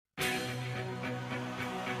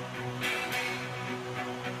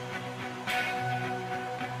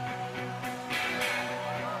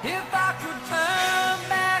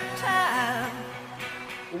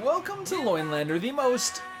Welcome to Outlander, the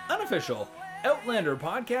most unofficial Outlander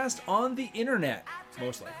podcast on the internet,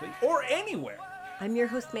 most likely, or anywhere. I'm your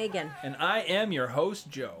host, Megan. And I am your host,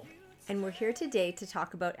 Joe. And we're here today to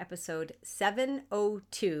talk about episode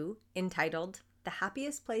 702, entitled The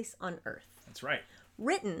Happiest Place on Earth. That's right.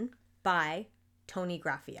 Written by Tony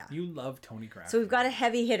Graffia. You love Tony Graffia. So we've got a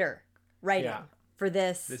heavy hitter writing for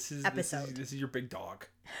this episode. This is your big dog.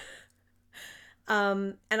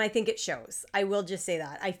 And I think it shows. I will just say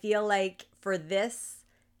that. I feel like for this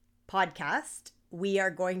podcast, we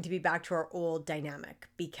are going to be back to our old dynamic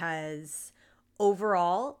because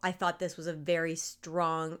overall, I thought this was a very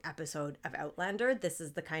strong episode of Outlander. This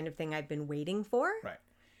is the kind of thing I've been waiting for. Right.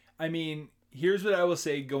 I mean, here's what I will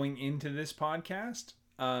say going into this podcast.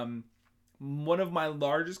 One of my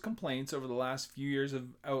largest complaints over the last few years of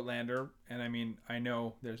Outlander, and I mean, I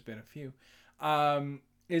know there's been a few,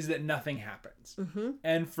 is that nothing happens. Mm-hmm.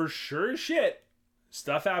 And for sure as shit,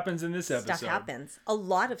 stuff happens in this episode. Stuff happens. A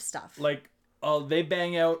lot of stuff. Like, they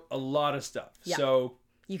bang out a lot of stuff. Yeah. So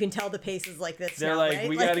you can tell the pace is like this. They're now, like, right?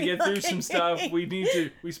 we got to get through some stuff. We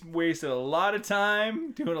wasted a lot of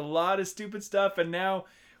time doing a lot of stupid stuff. And now,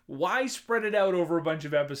 why spread it out over a bunch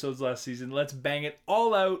of episodes last season? Let's bang it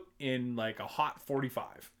all out in like a hot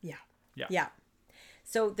 45. Yeah.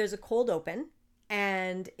 So there's a cold open.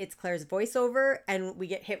 And it's Claire's voiceover, and we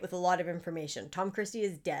get hit with a lot of information. Tom Christie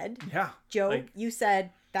is dead. Yeah. Joe, you said,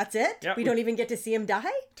 that's it? Yeah, we don't even get to see him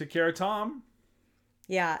die? Took care of Tom.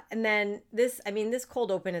 Yeah. And then this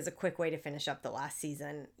cold open is a quick way to finish up the last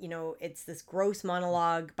season. You know, it's this gross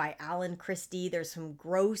monologue by Alan Christie. There's some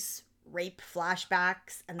gross rape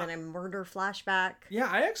flashbacks and then a murder flashback. Yeah,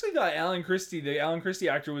 I actually thought the Alan Christie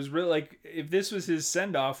actor was really, like, if this was his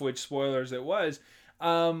send-off, which, spoilers, it was,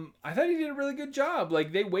 I thought he did a really good job.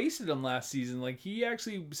 Like, they wasted him last season. Like, he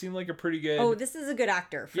actually seemed like a pretty good... Oh, this is a good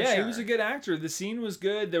actor, for sure. Yeah, he was a good actor. The scene was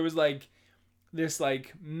good. There was, like, this,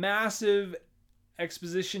 like, massive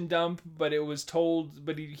exposition dump, but it was told...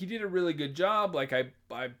 But he did a really good job. Like,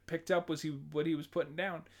 I picked up what he was putting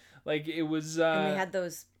down. Like, it was... and they had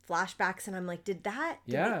those flashbacks, and I'm like, did the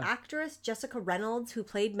actress, Jessica Reynolds, who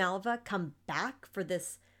played Malva, come back for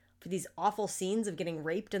these awful scenes of getting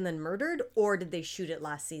raped and then murdered, or did they shoot it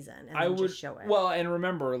last season and then just show it? Well, and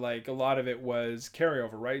remember, like, a lot of it was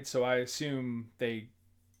carryover, right? So I assume they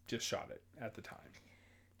just shot it at the time.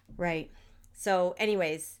 Right. So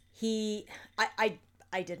anyways,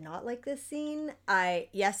 I did not like this scene.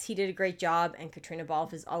 Yes, he did a great job, and Katrina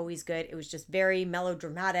Balfe is always good. It was just very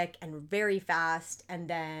melodramatic and very fast, and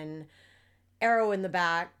then arrow in the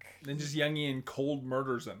back. Then just Youngie cold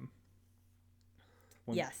murders him.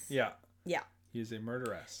 Yes. Yeah. Yeah. He is a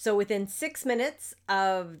murderess. So within 6 minutes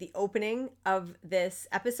of the opening of this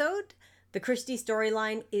episode, the Christie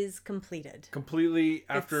storyline is completed. Completely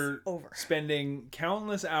after it's over. Spending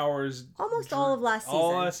countless hours. Almost all of last season.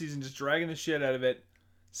 All last season, just dragging the shit out of it.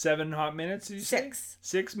 7 hot minutes, did you say?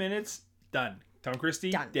 6 minutes, done. Tom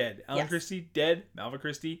Christie, done. Dead. Alan Christie, dead. Malva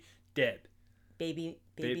Christie, dead. Baby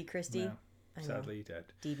Christie. No, sadly dead.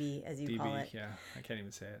 DB, as you call it. Yeah, I can't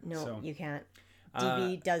even say it. No, you can't.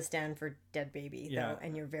 DB does stand for dead baby, though,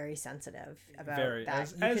 and you're very sensitive about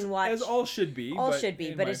that. You can watch, as all should be.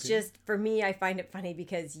 But it's just, for me, I find it funny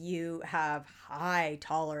because you have high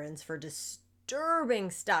tolerance for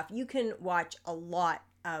disturbing stuff. You can watch a lot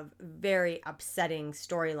of very upsetting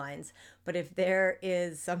storylines, but if there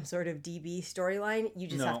is some sort of DB storyline, you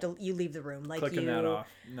just have to, you leave the room. Like, clicking that off.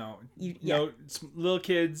 No, little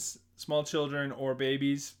kids, small children, or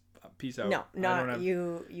babies. Peace out. No,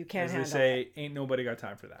 you can't handle it. As they say, ain't nobody got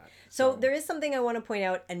time for that. So there is something I want to point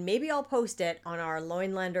out, and maybe I'll post it on our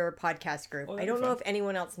Outlander podcast group. I don't know if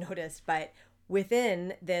anyone else noticed, but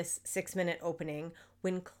within this 6-minute opening,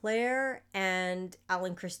 when Claire and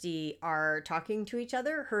Alan Christie are talking to each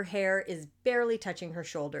other, her hair is barely touching her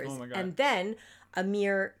shoulders. Oh my God. And then a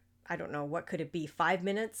mere, I don't know, what could it be, 5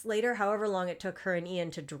 minutes later, however long it took her and Ian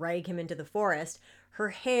to drag him into the forest, her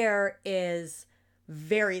hair is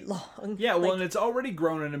very long. Yeah, well, and it's already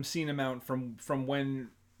grown an obscene amount from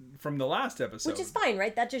the last episode. Which is fine,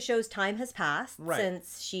 right? That just shows time has passed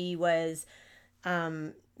since she was,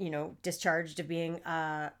 discharged of being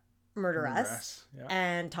a murderess. Yeah.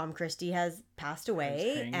 And Tom Christie has passed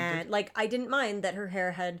away. And, like, I didn't mind that her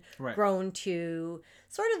hair had grown to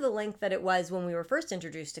sort of the length that it was when we were first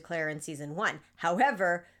introduced to Claire in season 1.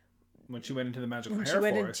 However, when she went into the magical hair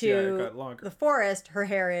forest, it got longer. The forest, her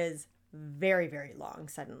hair is very, very long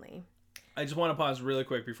suddenly. I just want to pause really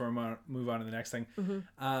quick before we move on to the next thing.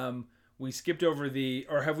 Mm-hmm. We skipped over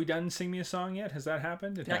or have we done Sing Me a Song yet? Has that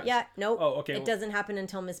happened? It Not has. yet. Nope. Oh, okay. It doesn't happen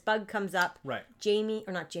until Miss Bug comes up. Right.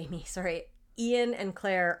 Ian and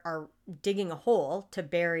Claire are digging a hole to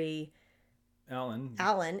bury Alan.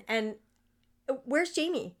 And where's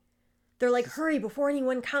Jamie? They're like, hurry before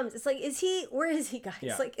anyone comes. It's like, where is he, guys?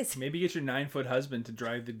 Yeah. Like, maybe get your 9-foot husband to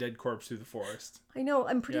drive the dead corpse through the forest. I know.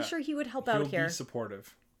 I'm pretty sure he would help out here. He'll be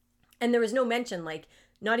supportive. And there was no mention, like,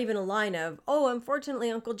 not even a line of, oh,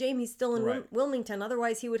 unfortunately, Uncle Jamie's still in Wilmington.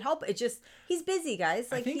 Otherwise, he would help. It's just, he's busy,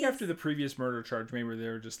 guys. Like, I think after the previous murder charge, maybe they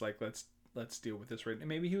were just like, let's deal with this right now.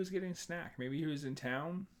 Maybe he was getting a snack. Maybe he was in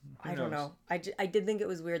town. I don't know. I did think it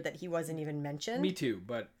was weird that he wasn't even mentioned. Me too,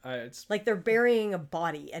 but it's... Like, they're burying a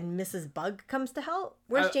body and Mrs. Bug comes to help?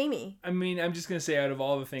 Where's Jamie? I mean, I'm just going to say out of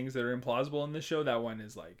all the things that are implausible in this show, that one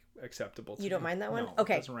is, like, acceptable to You don't me. mind that one? No,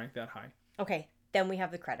 okay. It doesn't rank that high. Okay. Then we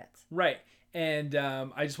have the credits. Right. And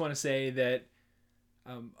I just want to say that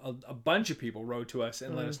a bunch of people wrote to us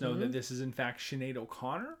and let us know that this is in fact Sinead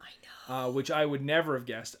O'Connor. I know. Which I would never have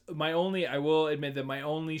guessed. I will admit that my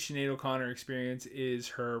only Sinead O'Connor experience is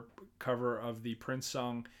her cover of the Prince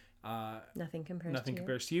song Nothing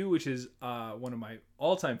Compares to You, which is one of my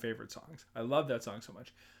all-time favorite songs. I love that song so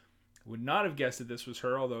much. Would not have guessed that this was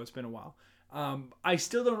her, although it's been a while. I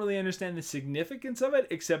still don't really understand the significance of it,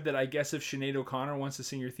 except that I guess if Sinead O'Connor wants to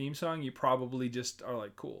sing your theme song, you probably just are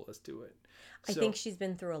like, cool, let's do it. I think she's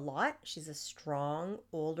been through a lot. She's a strong,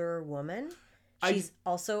 older woman. She's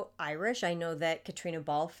also Irish. I know that Katrina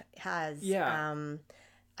Balfe has... Yeah.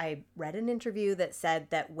 I read an interview that said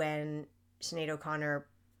that when Sinead O'Connor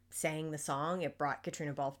sang the song, it brought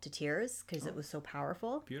Katrina Balfe to tears because it was so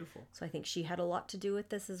powerful. Beautiful. So I think she had a lot to do with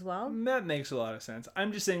this as well. That makes a lot of sense.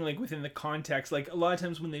 I'm just saying, like, within the context, like, a lot of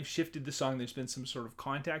times when they've shifted the song, there's been some sort of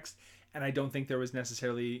context, and I don't think there was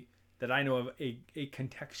necessarily, that I know of, a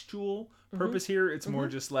contextual purpose here. It's more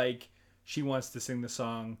just like, she wants to sing the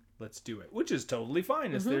song, let's do it, which is totally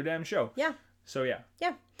fine. It's their damn show. Yeah. So, yeah.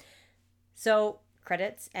 Yeah. So...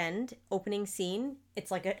 credits end, opening scene.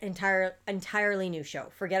 It's like an entirely new show.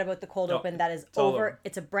 Forget about the cold open. That is over.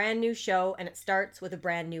 It's a brand new show, and it starts with a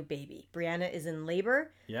brand new baby. Brianna is in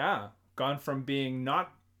labor. Yeah. Gone from being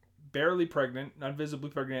not barely pregnant, not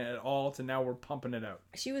visibly pregnant at all, to now we're pumping it out.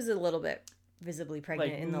 She was a little bit visibly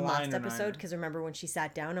pregnant in the last episode, because remember when she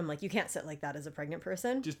sat down, I'm like, you can't sit like that as a pregnant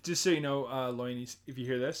person. Just so you know, Loinies, if you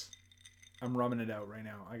hear this, I'm rumming it out right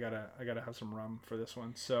now. I gotta have some rum for this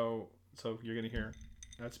one. So you're going to hear,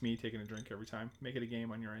 that's me taking a drink every time. Make it a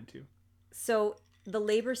game on your end too. So the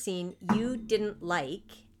labor scene, you didn't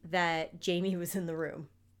like that Jamie was in the room.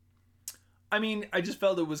 I mean, I just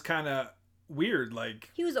felt it was kind of weird.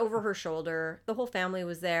 Like, he was over her shoulder. The whole family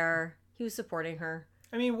was there. He was supporting her.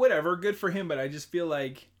 I mean, whatever, good for him. But I just feel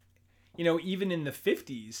like, even in the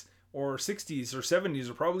 50s or 60s or 70s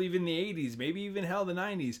or probably even the 80s, maybe even hell, the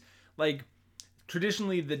 90s, like,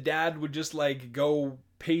 traditionally the dad would just like go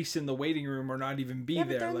pace in the waiting room or not even be there.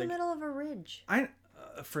 But they're in like, the middle of a ridge.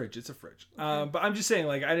 A fridge. It's a fridge. Okay. But I'm just saying,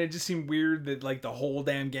 like, it just seemed weird that like the whole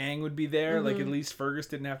damn gang would be there. Like, at least Fergus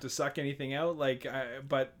didn't have to suck anything out. Like,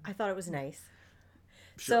 but I thought it was nice.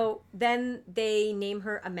 Sure. So then they name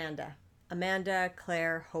her Amanda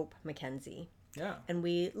Claire Hope Mackenzie. Yeah. And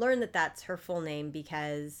we learn that that's her full name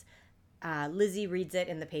because Lizzie reads it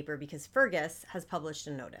in the paper because Fergus has published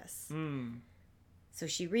a notice. So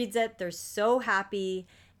she reads it. They're so happy.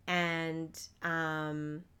 And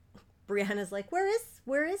Brianna's like, where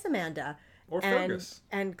is Amanda? Or Fergus.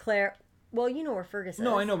 And Claire, well, you know where Fergus is.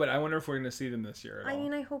 No, I know, but I wonder if we're going to see them this year at all. I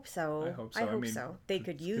mean, I hope so. I hope so. They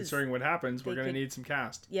could use... Considering what happens, we're going to need some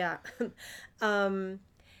cast. Yeah.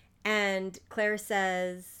 And Claire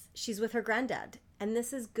says she's with her granddad. And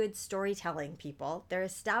this is good storytelling, people. They're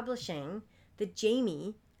establishing that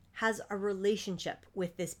Jamie has a relationship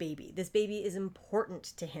with this baby. This baby is important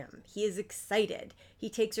to him. He is excited. He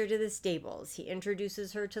takes her to the stables. He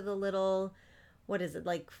introduces her to the little, what is it,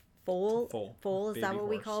 like foal? Foal, is that what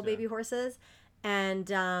we call baby horses?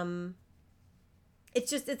 And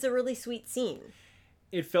it's a really sweet scene.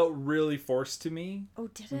 It felt really forced to me. Oh,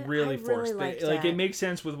 did it? Really forced. Liked like, it makes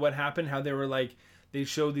sense with what happened, how they were like, they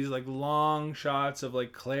showed these like long shots of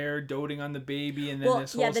like Claire doting on the baby, and then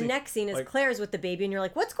this whole the next scene is like, Claire's with the baby, and you're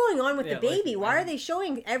like, what's going on with the baby? Like, why are they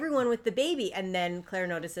showing everyone with the baby? And then Claire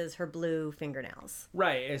notices her blue fingernails.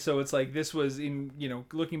 Right, and so it's like this was in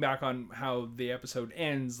looking back on how the episode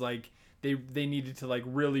ends, like they needed to like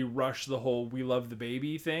really rush the whole "we love the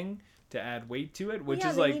baby" thing to add weight to it, which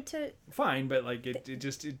is like fine, but like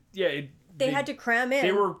they had to cram in.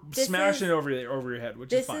 They were smashing it over your head,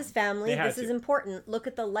 which is fine. This is family. This is important. Look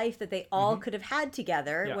at the life that they all could have had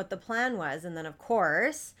together, what the plan was. And then, of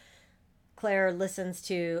course, Claire listens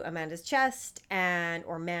to Amanda's chest,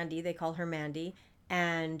 or Mandy. They call her Mandy.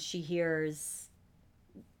 And she hears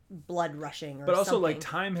blood rushing or But also, something. like,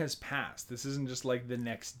 time has passed. This isn't just, like, the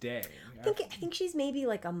next day. I think she's maybe,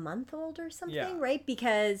 like, a month old or something, Yeah. right?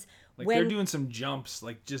 Because like, when... they're doing some jumps.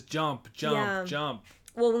 Like, just jump.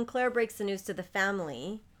 Well, when Claire breaks the news to the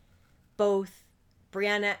family, both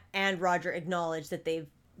Brianna and Roger acknowledge that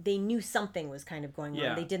they knew something was kind of going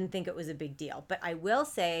on. They didn't think it was a big deal. But I will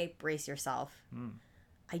say, brace yourself.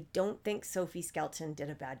 I don't think Sophie Skelton did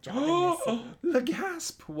a bad job in this scene. The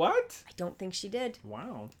gasp. What? I don't think she did.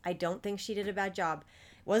 Wow. I don't think she did a bad job.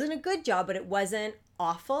 It wasn't a good job, but it wasn't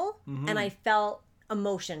awful. And I felt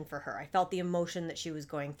emotion for her. I felt the emotion that she was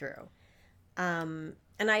going through. And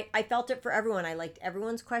I felt it for everyone. I liked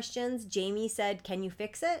everyone's questions. Jamie said, "Can you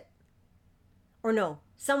fix it?" Or no,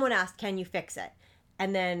 someone asked, "Can you fix it?"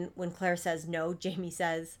 And then when Claire says no, Jamie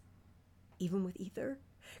says, "Even with ether?"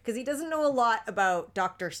 Because he doesn't know a lot about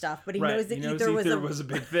doctor stuff, but he knows that ether was a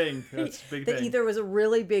big thing. That's a big thing. That ether was a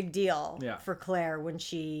really big deal Yeah. for Claire when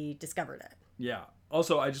she discovered it. Yeah.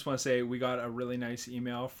 Also, I just want to say we got a really nice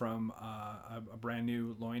email from a brand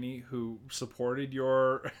new Loiny who supported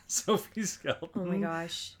your Sophie Skelton. Oh my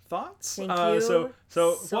gosh. Thoughts? Thank you so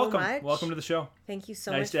welcome. much. Welcome to the show. Thank you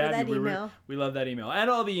so Nice much to for have that you. email. We love that email and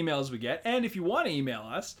all the emails we get. And if you want to email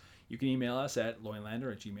us, you can email us at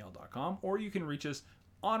loinlander@gmail.com, or you can reach us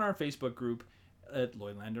on our Facebook group at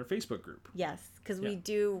Loinlander Facebook group. Yes, because we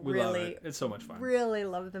do We really, love it. It's so much fun. really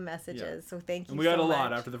love the messages. Yeah. So thank you. And we got so a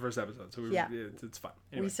lot much. after the first episode, so it's fun.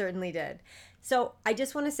 Anyway. We certainly did. So I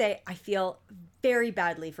just want to say I feel very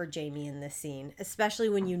badly for Jamie in this scene, especially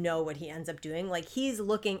when you know what he ends up doing. Like, he's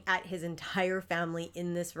looking at his entire family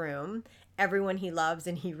in this room, everyone he loves,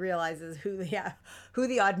 and he realizes who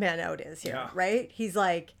the odd man out is here, right? He's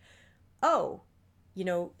like, oh,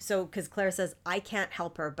 so because Claire says, "I can't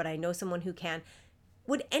help her, but I know someone who can."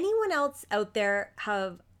 Would anyone else out there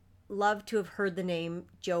have loved to have heard the name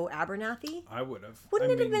Joe Abernathy? I would have.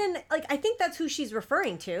 Wouldn't it have been, like, I think that's who she's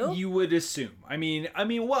referring to. You would assume. I mean,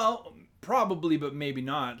 well, probably, but maybe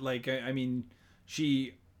not. Like, I mean,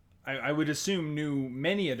 I would assume knew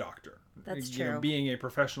many a doctor. That's true. Being a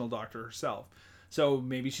professional doctor herself. So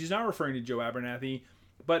maybe she's not referring to Joe Abernathy,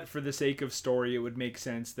 but for the sake of story, it would make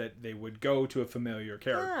sense that they would go to a familiar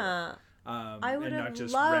character. Yeah. I would and have not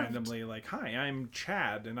just loved... randomly like, "Hi, I'm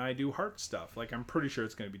Chad and I do heart stuff." Like, I'm pretty sure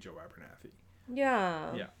it's going to be Joe Abernathy.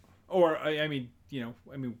 Yeah. Yeah. Or I mean,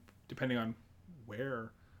 depending on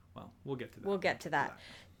where. Well, we'll get to that. We'll get to that.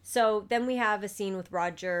 So then we have a scene with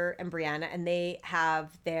Roger and Brianna, and they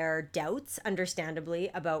have their doubts,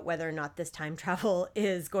 understandably, about whether or not this time travel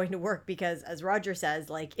is going to work, because as Roger says,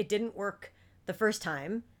 like, it didn't work the first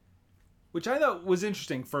time. Which I thought was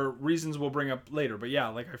interesting for reasons we'll bring up later. But yeah,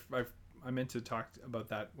 like I meant to talk about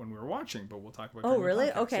that when we were watching, but we'll talk about it. Oh, really?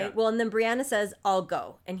 Podcast. Okay. Yeah. Well, and then Brianna says, "I'll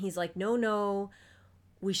go." And he's like, no,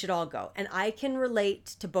 we should all go. And I can relate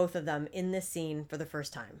to both of them in this scene for the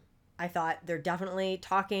first time. I thought they're definitely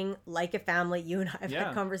talking like a family. You and I have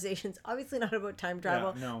had conversations, obviously not about time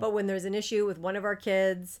travel, but when there's an issue with one of our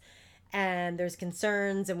kids and there's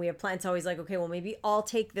concerns and we have plans, it's always like, okay, well, maybe I'll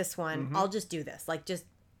take this one. Mm-hmm. I'll just do this. Like,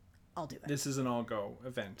 I'll do it. This is an all-go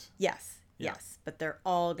event. Yes. But they're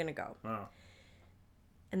all going to go. Wow.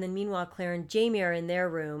 And then meanwhile, Claire and Jamie are in their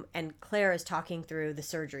room, and Claire is talking through the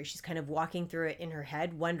surgery. She's kind of walking through it in her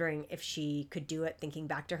head, wondering if she could do it, thinking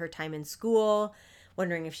back to her time in school,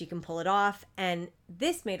 wondering if she can pull it off. And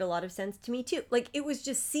this made a lot of sense to me too. Like, it was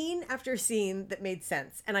just scene after scene that made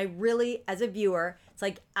sense. And I really, as a viewer, it's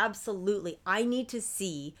like, absolutely, I need to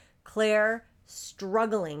see Claire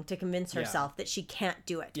struggling to convince herself that she can't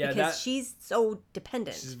do it because she's so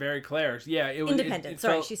dependent. She's very Claire. Yeah, it was independent.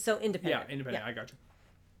 She's so independent. Yeah, independent. Yeah. I got you.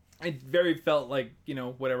 It very felt like,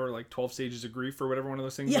 whatever, like 12 stages of grief or whatever one of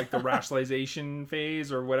those things, like the rationalization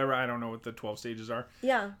phase or whatever. I don't know what the 12 stages are.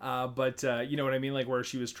 Yeah. But you know what I mean? Like, where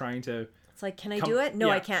she was trying to... It's like, can I do it?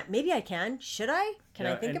 No, I can't. Maybe I can. Should I? Can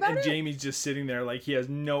I think about it? And Jamie's just sitting there like he has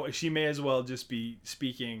she may as well just be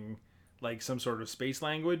speaking like some sort of space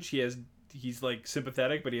language. He's like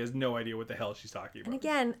sympathetic, but he has no idea what the hell she's talking about. And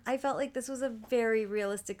again, I felt like this was a very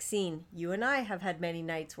realistic scene. You and I have had many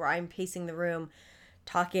nights where I'm pacing the room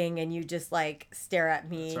talking and you just like stare at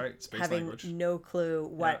me, having language. No clue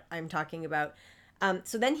what I'm talking about.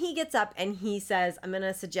 So then he gets up and he says, "I'm going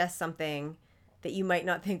to suggest something that you might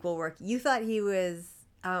not think will work." You thought he was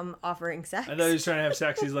offering sex? I thought he was trying to have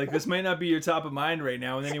sex. He's like, "This might not be your top of mind right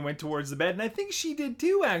now." And then he went towards the bed, and I think she did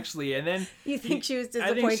too, actually. And then you think she was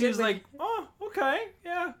disappointed? I think she was like, "Oh, okay,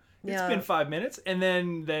 yeah, it's been 5 minutes." And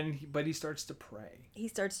then he starts to pray. He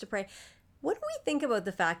starts to pray. What do we think about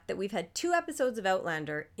the fact that we've had 2 episodes of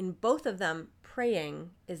Outlander? In both of them, praying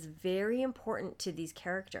is very important to these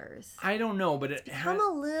characters. I don't know, but it's become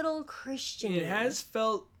a little Christian. It has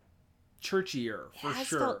felt churchier for has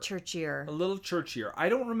sure. Felt churchier. A little churchier. I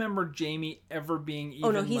don't remember Jamie ever being even.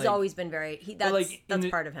 Oh no, he's always been very. That's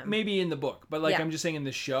part of him. Maybe in the book, but like I'm just saying in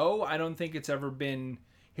the show, I don't think it's ever been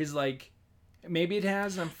his like. Maybe it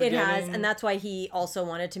has. I'm forgetting. It has, and that's why he also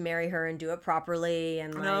wanted to marry her and do it properly.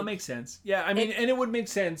 And no, it makes sense. Yeah, I mean, and it would make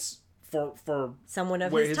sense for someone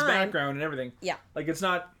of his time. background and everything. Yeah, like it's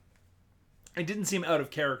not. It didn't seem out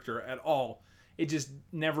of character at all. It just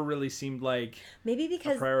never really seemed like maybe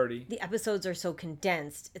because a priority. The episodes are so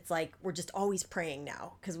condensed. It's like we're just always praying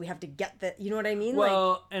now because we have to get the. You know what I mean?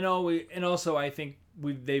 Well, like, and also I think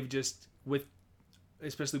they've just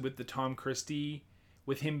especially with the Tom Christie.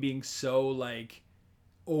 With him being so like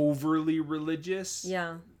overly religious,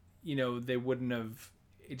 yeah, you know, they wouldn't have.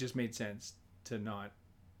 It just made sense to not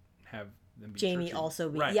have them be Jamie churchy. also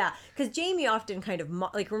be right. Yeah, because Jamie often kind of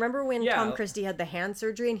like remember when Tom Christie had the hand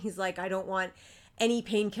surgery and he's like, I don't want any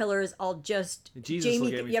painkillers. I'll just Jesus Jamie.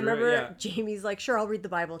 Will get me remember it, yeah. Jamie's like, sure, I'll read the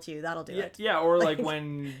Bible to you. That'll do it. Yeah, or like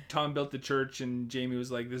when Tom built the church and Jamie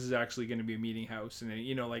was like, this is actually going to be a meeting house, and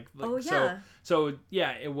you know, like oh yeah. So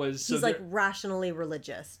yeah, it was. He's like rationally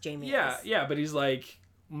religious. Jamie. Yeah, is. Yeah, but he's like,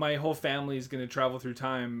 my whole family is going to travel through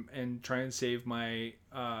time and try and save my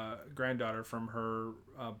granddaughter from her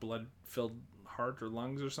blood-filled heart or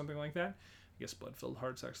lungs or something like that. I guess blood-filled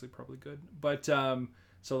heart's actually probably good, but.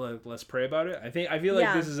 So let's pray about it. I feel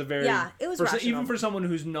like this is a very it was rational. Even for someone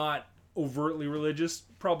who's not overtly religious,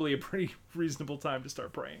 probably a pretty reasonable time to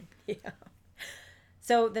start praying. Yeah.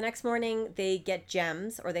 So the next morning they get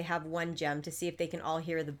gems, or they have one gem to see if they can all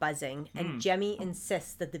hear the buzzing, and Jemmy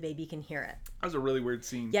insists that the baby can hear it. That was a really weird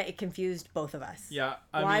scene. Yeah, it confused both of us. Yeah.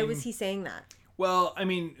 Why was he saying that? Well, I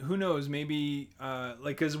mean, who knows? Maybe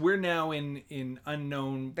like because we're now in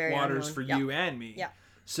unknown waters for you and me. Yeah.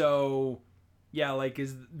 So. Yeah, like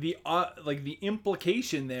is the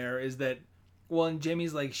implication there is that, well, and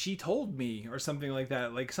Jimmy's like, she told me or something like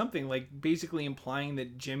that, like something like basically implying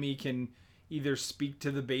that Jimmy can either speak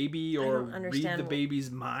to the baby or read the baby's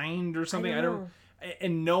mind or something. I don't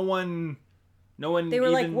and no one. They were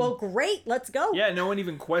even, like, well, great, let's go. Yeah, no one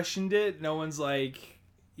even questioned it. No one's like,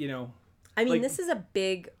 you know. I mean, this is a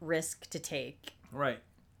big risk to take. Right.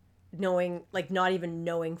 Not even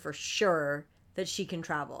knowing for sure that she can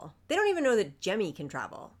travel. They don't even know that Jemmy can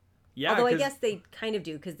travel. Yeah. Although I guess they kind of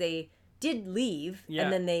do because they did leave and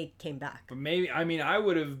then they came back. But maybe, I mean, I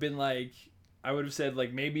would have said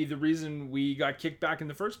like maybe the reason we got kicked back in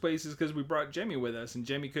the first place is because we brought Jemmy with us and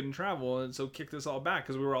Jemmy couldn't travel and so kicked us all back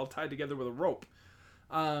because we were all tied together with a rope.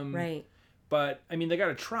 Right. But I mean, they got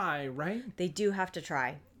to try, right? They do have to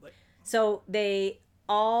try. So they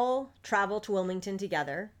all travel to Wilmington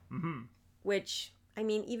together, which... I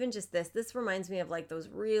mean, even just this reminds me of like those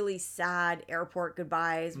really sad airport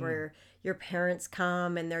goodbyes where your parents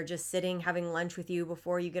come and they're just sitting having lunch with you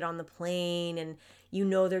before you get on the plane. And you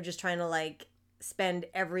know, they're just trying to like spend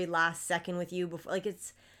every last second with you before like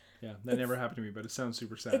it's. Yeah, that never happened to me, but it sounds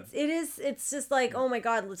super sad. It's just like, oh my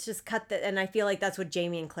God, let's just cut that. And I feel like that's what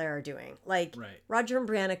Jamie and Claire are doing. Like Roger and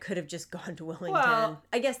Brianna could have just gone to Wilmington. Well,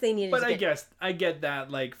 I guess they needed I get that.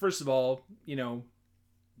 Like, first of all, you know,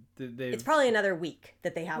 it's probably another week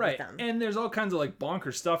that they have with them. And there's all kinds of like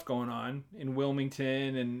bonker stuff going on in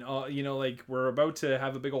Wilmington and you know, like we're about to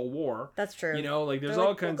have a big old war. That's true. You know, like there's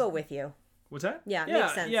all kinds. We'll go with you. What's that? Yeah,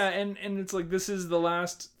 makes sense. Yeah, and it's like this is the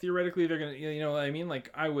last, theoretically they're going to, you know what I mean?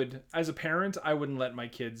 Like I would, as a parent, I wouldn't let my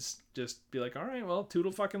kids just be like, all right, well,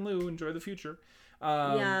 toodle fucking loo, enjoy the future.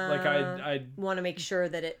 Like I'd want to make sure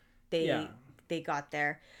that they got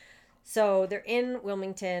there. So they're in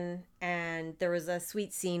Wilmington, and there was a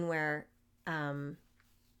sweet scene where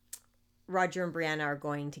Roger and Brianna are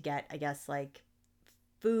going to get, I guess, like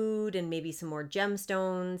food and maybe some more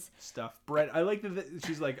gemstones. Stuff. Bread. I like that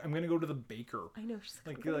she's like, I'm going to go to the baker. I know. She's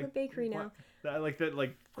like, go to the bakery now. I like that,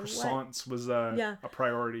 like, croissants was a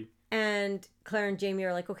priority. And Claire and Jamie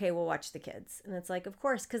are like, okay, we'll watch the kids. And it's like, of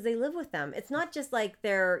course, because they live with them. It's not just like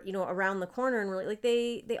they're, you know, around the corner and really, like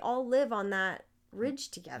they all live on that ridge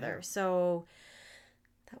together. So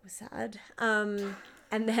that was sad. And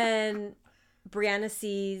then Brianna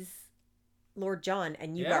sees Lord John,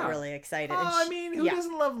 and you got really excited. Oh, I mean, who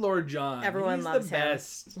doesn't love Lord John? Everyone loves the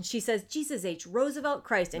best. Him. And she says, Jesus H. Roosevelt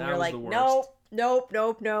Christ. And you're like, nope.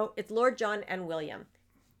 It's Lord John and William.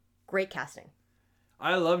 Great casting.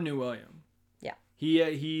 I love New William. Yeah.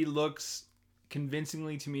 He looks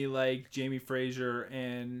convincingly to me like Jamie Fraser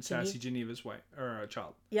and Sassy Geneva's wife or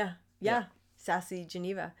child. Yeah. Sassy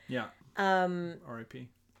Geneva. Yeah. R.I.P.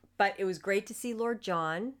 But it was great to see Lord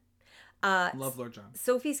John. Love Lord John.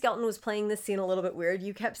 Sophie Skelton was playing this scene a little bit weird.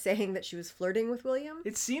 You kept saying that she was flirting with William.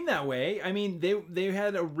 It seemed that way. I mean, they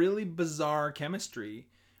had a really bizarre chemistry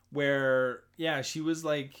where she was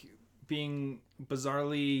like being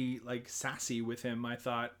bizarrely like sassy with him. I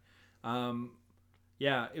thought,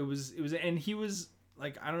 it was, and he was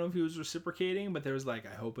like, I don't know if he was reciprocating, but there was like,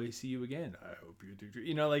 I hope I see you again. I hope you do.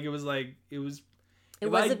 You know, like it was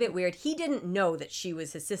a bit weird. He didn't know that she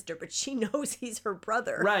was his sister, but she knows he's her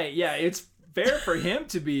brother. Right. Yeah. It's fair for him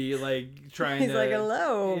to be like trying He's like,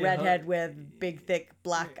 hello, redhead with big, thick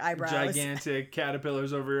black eyebrows. Gigantic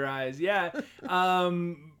caterpillars over your eyes. Yeah.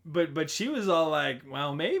 But she was all like,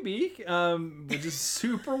 well, maybe, which is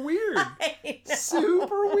super weird.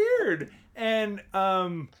 Super weird. And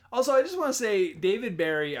also, I just want to say, David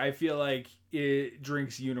Barry, I feel like it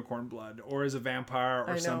drinks unicorn blood or is a vampire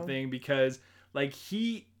or something, because like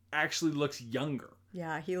he actually looks younger.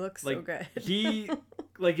 Yeah, he looks like, so good. He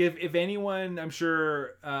like if anyone, I'm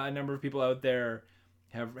sure a number of people out there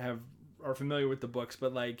are familiar with the books,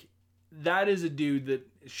 but like that is a dude that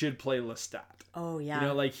should play Lestat. Oh yeah. You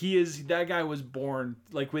know, like that guy was born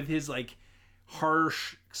like with his like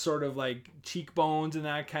harsh sort of like cheekbones and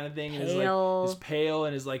that kind of thing, and his pale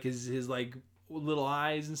and his like little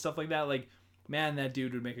eyes and stuff like that. Like, man, that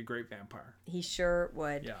dude would make a great vampire. He sure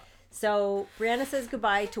would. Yeah. So Brianna says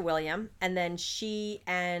goodbye to William, and then she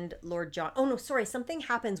and Lord John. Oh no, sorry, something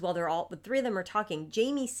happens while the three of them are talking.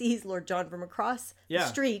 Jamie sees Lord John from across the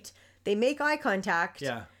street. They make eye contact.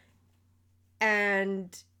 Yeah.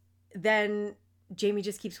 And then Jamie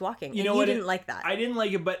just keeps walking. You know what? You didn't like that. I didn't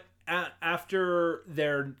like it, but after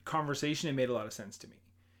their conversation, it made a lot of sense to me,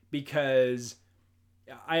 because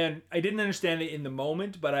I didn't understand it in the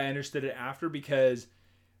moment, but I understood it after, because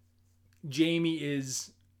Jamie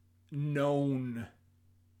is known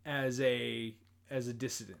as a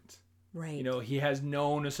dissident. Right. You know, he has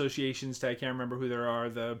known associations to, I can't remember who there are,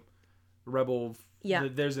 the rebel. Yeah.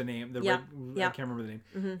 There's a name. I can't remember the name.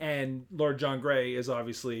 Mm-hmm. And Lord John Grey is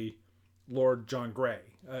obviously Lord John Grey.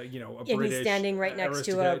 You know, a British. He's standing right next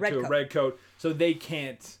to a red coat. So they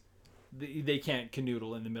can't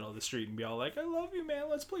canoodle in the middle of the street and be all like, I love you, man,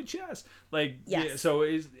 let's play chess. Like, yes. Yeah, so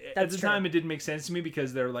at the time it didn't make sense to me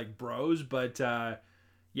because they're like bros, but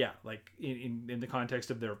like in the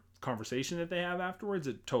context of their conversation that they have afterwards,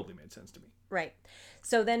 it totally made sense to me. Right.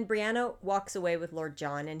 So then Brianna walks away with Lord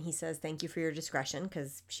John, and he says, thank you for your discretion,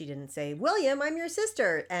 because she didn't say, William, I'm your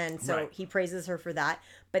sister. And so he praises her for that.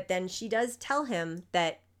 But then she does tell him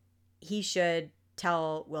that he should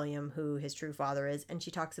tell William who his true father is. And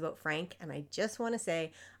she talks about Frank. And I just want to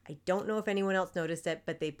say, I don't know if anyone else noticed it,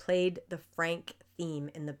 but they played the Frank theme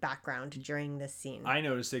in the background during this scene. I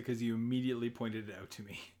noticed it because you immediately pointed it out to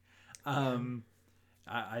me.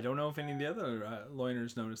 I don't know if any of the other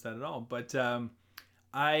Loiners noticed that at all, but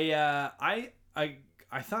I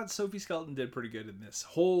thought Sophie Skelton did pretty good in this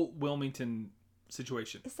whole Wilmington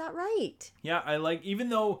situation. Is that right? Yeah, I like, even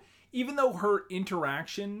though her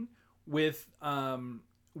interaction with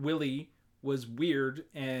Willie was weird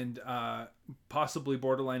and possibly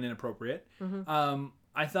borderline inappropriate, mm-hmm.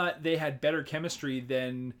 I thought they had better chemistry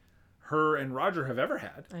than her and Roger have ever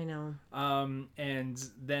had. I know. And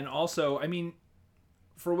then also, I mean,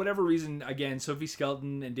 for whatever reason, again, Sophie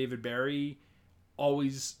Skelton and David Barry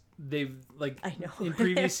they've like, I know. in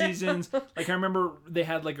previous seasons, like I remember they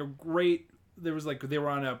had like they were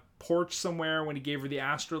on a porch somewhere when he gave her the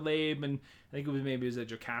astrolabe, and I think it was at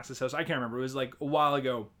Jocasta's house. I can't remember. It was like a while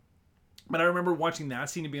ago. But I remember watching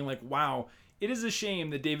that scene and being like, wow, it is a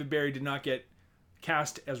shame that David Barry did not get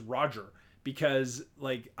cast as Roger, because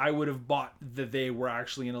like I would have bought that they were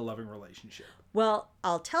actually in a loving relationship. Well,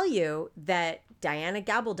 I'll tell you that Diana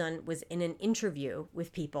Gabaldon was in an interview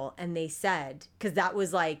with people, and they said, because that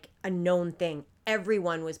was like a known thing,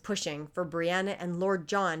 everyone was pushing for Brianna and Lord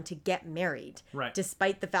John to get married, right?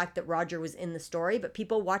 Despite the fact that Roger was in the story. But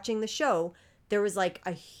people watching the show, there was like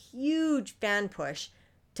a huge fan push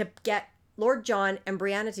to get Lord John and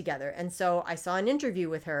Brianna together. And so I saw an interview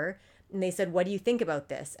with her, and they said, what do you think about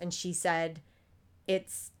this? And she said,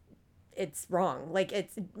 it's wrong. Like,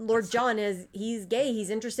 it's Lord John he's gay. He's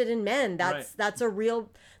interested in men. That's a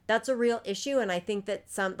real issue. And I think that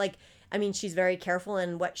she's very careful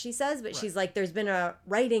in what she says, but she's like, there's been a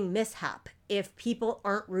writing mishap if people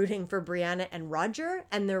aren't rooting for Brianna and Roger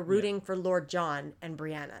and they're rooting for Lord John and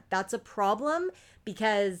Brianna. That's a problem,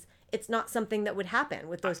 because it's not something that would happen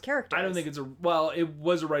with those characters. I don't think it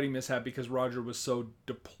was a writing mishap because Roger was so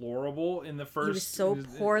deplorable in the first. He was so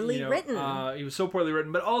poorly written. He was so poorly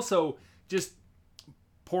written, but also just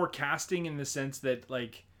poor casting in the sense that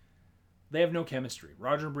like they have no chemistry.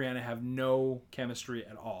 Roger and Brianna have no chemistry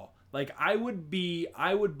at all. Like I would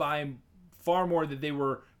buy far more that they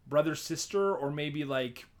were brother sister or maybe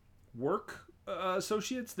like work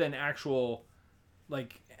associates than actual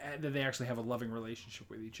that they actually have a loving relationship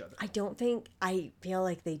with each other. I feel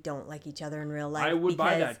like they don't like each other in real life. I would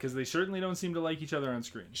buy that because they certainly don't seem to like each other on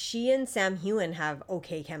screen. She and Sam Heughan have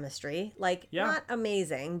okay chemistry. Not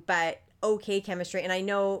amazing, but okay chemistry. And I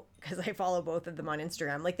know, because I follow both of them on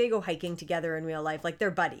Instagram, they go hiking together in real life. They're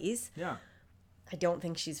buddies. Yeah. I don't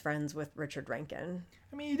think she's friends with Richard Rankin.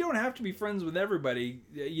 I mean, you don't have to be friends with everybody.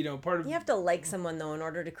 You have to like someone, though, in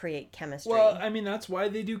order to create chemistry. Well, I mean, that's why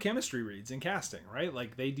they do chemistry reads and casting, right?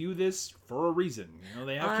 They do this for a reason.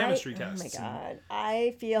 They have chemistry tests. Oh, my God.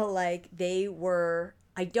 I feel like they were...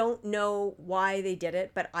 I don't know why they did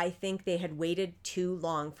it, but I think they had waited too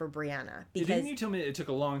long for Brianna. Didn't you tell me it took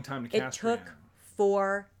a long time to cast Brianna? It took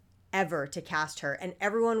forever to cast her, and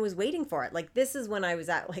everyone was waiting for it. This is when I was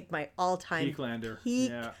at my all-time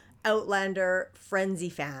peak Outlander frenzy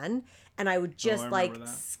fan, and I would just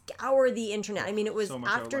scour the internet. I mean, it was so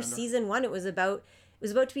after Outlander. Season 1. It was about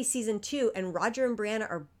to be season 2, and Roger and Brianna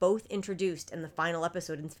are both introduced in the final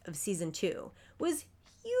episode of season 2. It was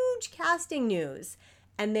huge casting news,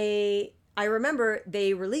 and I remember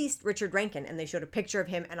they released Richard Rankin, and they showed a picture of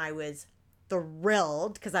him, and I was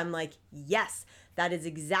thrilled because I'm like, yes, that is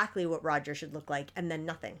exactly what Roger should look like, and then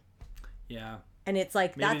nothing. Yeah. And it's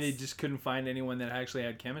maybe they just couldn't find anyone that actually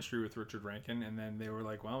had chemistry with Richard Rankin, and then they were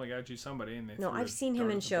like, well, we got to choose somebody. And I've seen him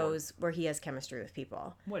in shows where he has chemistry with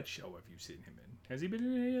people. What show have you seen him in? Has he been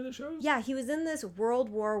in any other shows? Yeah, he was in this World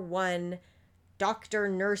War I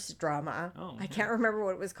doctor-nurse drama. Oh, I can't remember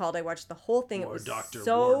what it was called. I watched the whole thing. It was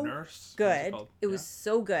so good. It was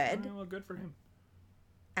so good. Oh, well, good for him.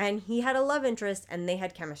 And he had a love interest, and they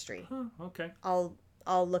had chemistry. Huh, okay. I'll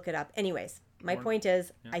look it up. Anyways, my point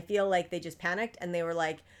is, I feel like they just panicked, and they were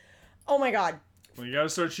like, oh my God. Well, you got to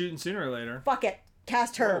start shooting sooner or later. Fuck it.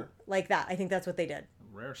 Cast her like that. I think that's what they did. A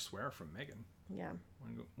rare swear from Megan. Yeah.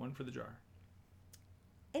 One for the jar.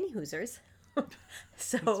 Any Hoosers.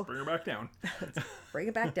 So let's bring her back down. Bring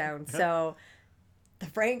it back down. So the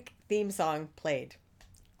Frank theme song played.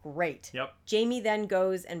 Great. Yep. Jamie then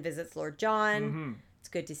goes and visits Lord John. Mm-hmm. It's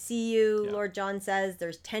good to see you. Yep. Lord John says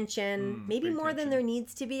there's tension. Maybe more than there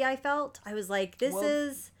needs to be, I felt. I was like,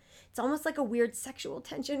 it's almost like a weird sexual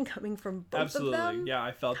tension coming from both of them. Absolutely. Yeah,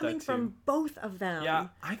 I felt that too. Coming from both of them. Yeah,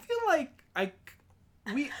 I feel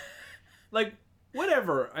like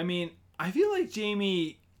whatever. I mean, I feel like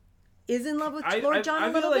Jamie is in love with Lord John a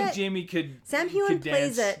little bit. I feel like Jamie could Sam Heughan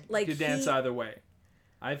plays it like could dance either way.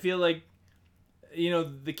 I feel like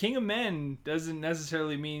the king of men doesn't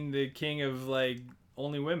necessarily mean the king of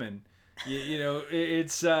only women.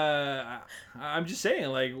 It's I'm just saying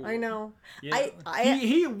I know.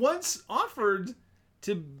 He once offered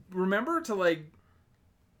to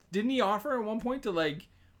didn't he offer at one point to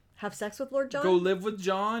have sex with Lord John? Go live with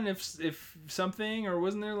John if something, or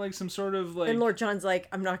wasn't there some sort of And Lord John's like,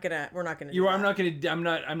 we're not gonna do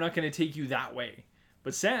that. I'm not gonna take you that way.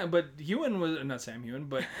 But Heughan was not Sam Heughan,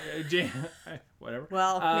 but whatever.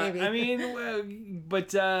 Well, maybe. I mean, but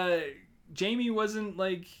Jamie wasn't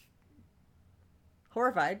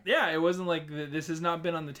horrified. Yeah, it wasn't this has not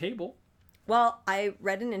been on the table. Well, I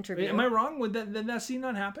read an interview. Am I wrong? Did that scene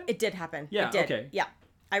not happen? It did happen. Yeah. It did. Okay. Yeah,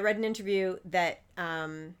 I read an interview that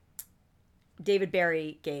David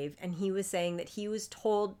Barry gave, and he was saying that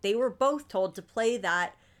they were both told to play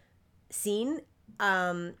that scene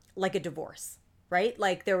like a divorce, right?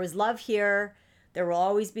 There was love here, there will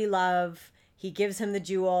always be love. He gives him the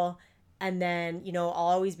jewel, and then, I'll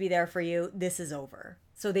always be there for you. This is over.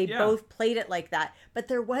 So they both played it like that. But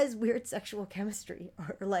there was weird sexual chemistry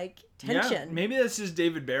or tension. Yeah, maybe that's just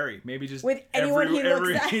David Barry. Maybe just with anyone he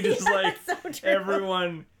looks at. He just so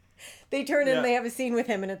everyone. They turn in and they have a scene with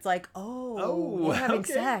him, and it's you're having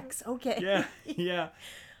sex. Okay. Yeah.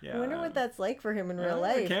 I wonder what that's like for him in real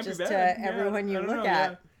life. Just to everyone you look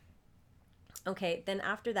at. Okay, then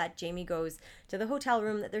after that, Jamie goes to the hotel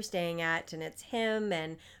room that they're staying at, and it's him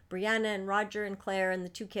and Brianna and Roger and Claire and the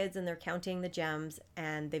 2 kids, and they're counting the gems,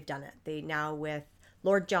 and they've done it. They now, with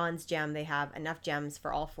Lord John's gem, they have enough gems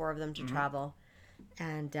for all 4 of them to travel.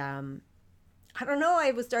 And I don't know,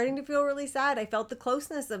 I was starting to feel really sad. I felt the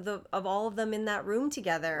closeness of all of them in that room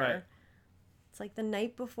together. Right. It's like the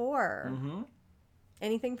night before. Mm-hmm.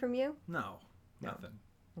 Anything from you? No, nothing.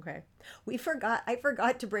 Okay. I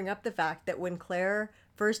forgot to bring up the fact that when Claire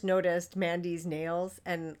first noticed Mandy's nails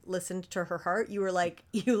and listened to her heart, you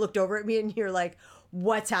looked over at me and you're like,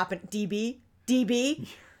 what's happened? DB?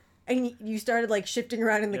 And you started shifting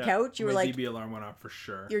around in the couch. You were my DB alarm went off for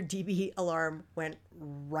sure. Your DB alarm went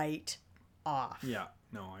right off. Yeah.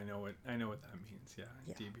 No, I know what that means. Yeah.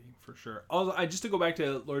 DB for sure. Also, just to go back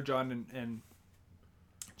to Lord John and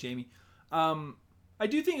Jamie, I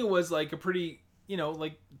do think it was a pretty,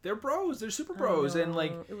 they're bros. They're super bros. And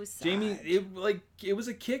like it was sad. Jamie, it was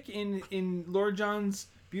a kick in Lord John's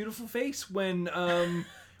beautiful face when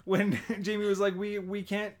when Jamie was like, we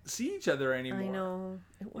can't see each other anymore. I know.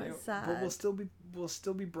 It was sad. But we'll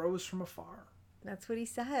still be bros from afar. That's what he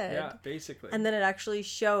said. Yeah, basically. And then it actually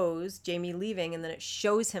shows Jamie leaving, and then it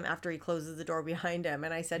shows him after he closes the door behind him.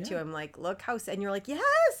 And I said to him, like, look how sad. And you're like,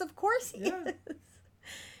 yes, of course he is.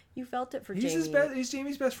 You felt it for Jamie. He's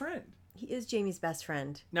Jamie's best friend. He is Jamie's best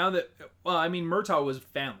friend. Now that, well, I mean, Murtaugh was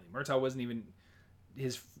family. Murtaugh wasn't even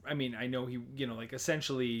his, I mean, I know he, like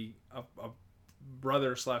essentially a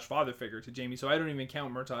brother / father figure to Jamie. So I don't even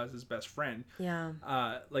count Murtaugh as his best friend. Yeah.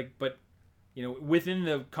 But within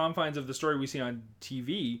the confines of the story we see on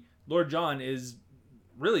TV, Lord John is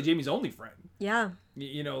really Jamie's only friend. Yeah.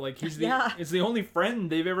 Like he's it's the only friend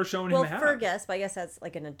they've ever shown him to have. Fergus, but I guess that's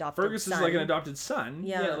like an adopted Fergus son. is like an adopted son.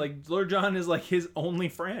 Yeah. Like Lord John is like his only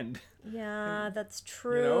friend. Yeah, that's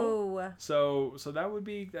true. So that'd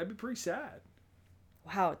be pretty sad.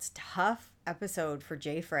 Wow, it's a tough episode for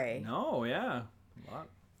Jay Frey. No, yeah. A lot.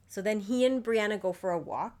 So then he and Brianna go for a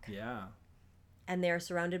walk. Yeah. And they're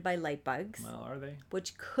surrounded by light bugs. Well, are they?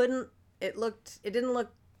 Which it didn't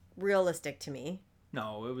look realistic to me.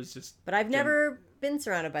 No, it was just... But I've never been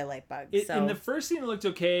surrounded by light bugs. In the first scene, it looked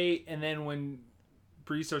okay. And then when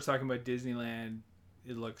Bree starts talking about Disneyland,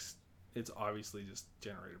 it's obviously just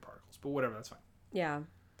generated particles. But whatever, that's fine. Yeah.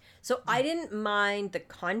 So I didn't mind the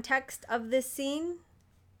context of this scene.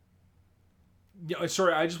 Yeah,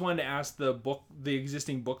 sorry, I just wanted to ask the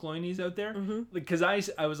existing book loinies out there. Because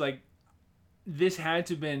I was like, this had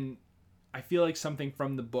to have been, I feel like something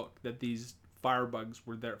from the book that these firebugs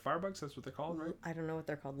were there. Firebugs, that's what they're called, right? I don't know what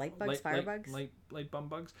they're called. Light bugs, firebugs? Light bum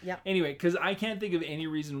bugs? Yeah. Anyway, because I can't think of any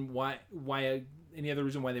reason any other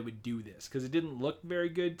reason why they would do this. Because it didn't look very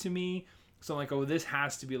good to me. So I'm like, oh, this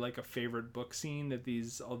has to be like a favorite book scene that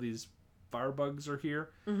all these firebugs are here.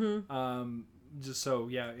 Just so,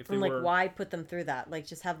 yeah, if they were... why put them through that? Like,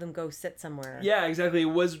 just have them go sit somewhere. Yeah, exactly. It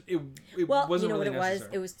wasn't you know really what it necessary. was?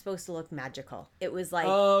 It was supposed to look magical. It was like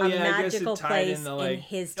I magical guess it place in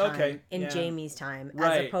his time, Jamie's time,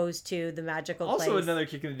 right. as opposed to the magical place. Also, another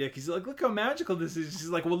kick in the dick. He's like, look how magical this is. She's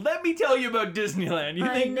like, well, let me tell you about Disneyland. You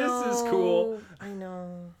think this is cool? I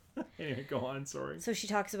know. Anyway, go on. Sorry. So she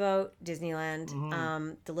talks about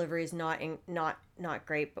Disneyland. Delivery is not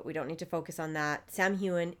great, but we don't need to focus on that. Sam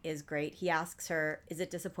Heughan is great. He asks her, "Is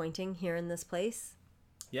it disappointing here in this place?"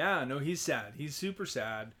 Yeah, no, he's sad. He's super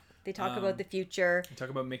sad. They talk about the future. They talk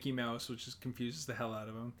about Mickey Mouse, which just confuses the hell out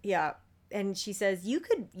of him. Yeah, and she says, "You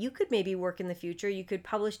could maybe work in the future. You could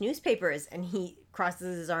publish newspapers." And he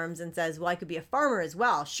crosses his arms and says, "Well, I could be a farmer as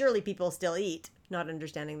well. Surely people still eat." Not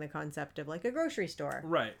understanding the concept of like a grocery store.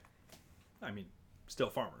 Right. I mean, still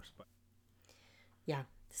farmers, but... Yeah.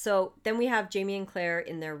 So then we have Jamie and Claire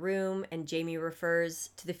in their room, and Jamie refers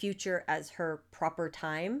to the future as her proper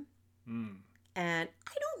time. And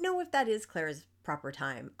I don't know if that is Claire's proper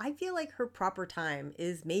time. I feel like her proper time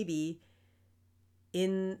is maybe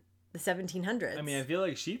in the 1700s. I mean, I feel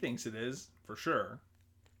like she thinks it is, for sure.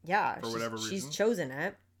 Yeah. For whatever reason. She's chosen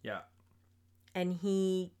it. Yeah. And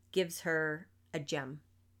he gives her a gem.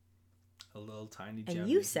 A little tiny gem. And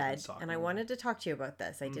you said, and I wanted to talk to you about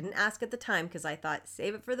this. I didn't ask at the time because I thought,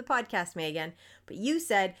 save it for the podcast, Megan. But you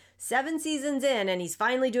said 7 seasons in and he's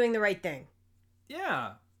finally doing the right thing.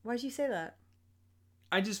 Yeah. Why'd you say that?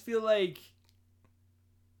 I just feel like,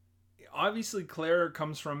 obviously Claire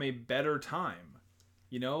comes from a better time,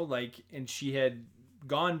 and she had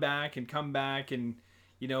gone back and come back, and,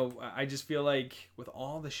 I just feel like with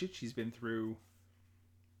all the shit she's been through,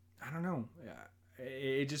 I don't know.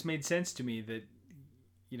 It just made sense to me that,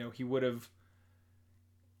 he would have,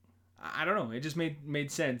 I don't know. It just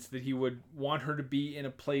made sense that he would want her to be in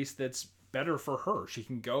a place that's better for her. She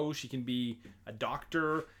can go, she can be a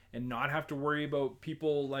doctor and not have to worry about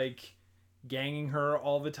people like ganging her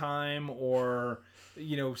all the time or,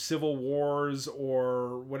 civil wars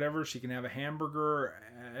or whatever. She can have a hamburger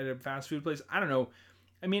at a fast food place. I don't know.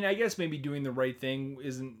 I mean, I guess maybe doing the right thing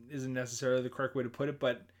isn't necessarily the correct way to put it,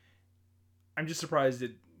 but I'm just surprised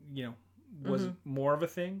it, wasn't more of a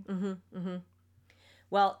thing.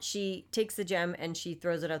 Well, she takes the gem and she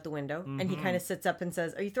throws it out the window. And he kind of sits up and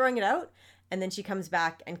says, "Are you throwing it out?" And then she comes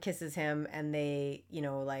back and kisses him. And they,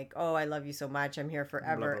 like, "Oh, I love you so much. I'm here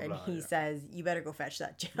forever." Blah, blah, blah, and he says, "You better go fetch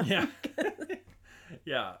that gem." Yeah.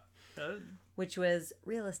 Yeah. Which was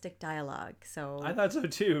realistic dialogue. So I thought so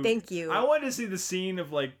too. Thank you. I wanted to see the scene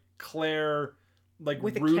of like Claire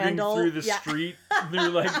with a rooting candle through the street through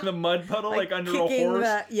like the mud puddle, like under a horse,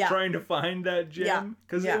 trying to find that gem.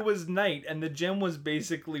 Because it was night and the gem was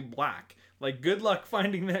basically black. Like, good luck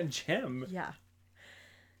finding that gem. Yeah.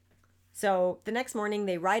 So the next morning,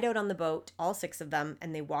 they ride out on the boat, all 6 of them,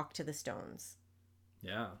 and they walk to the stones.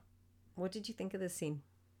 Yeah. What did you think of this scene?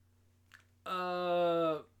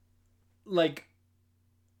 Like,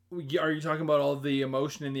 are you talking about all the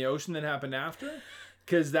emotion in the ocean that happened after?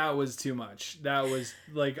 Because that was too much. That was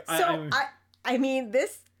like, I mean,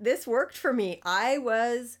 this worked for me. I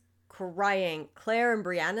was crying. Claire and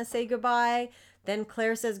Brianna say goodbye. Then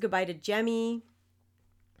Claire says goodbye to Jemmy.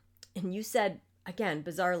 And you said, again,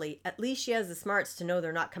 bizarrely, at least she has the smarts to know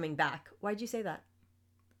they're not coming back. Why'd you say that?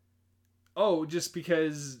 Oh, just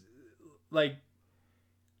because, like,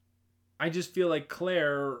 I just feel like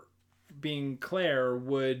Claire, being Claire,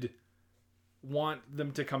 would want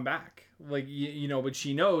them to come back. Like, you know, but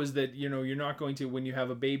she knows that, you know, you're not going to, when you have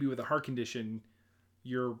a baby with a heart condition,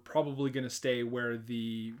 you're probably going to stay where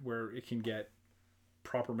it can get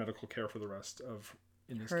proper medical care for the rest of,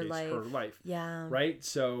 in this case, her life. Yeah. Right?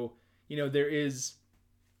 So, you know,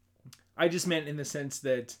 I just meant in the sense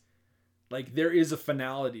that, like, there is a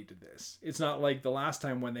finality to this. It's not like the last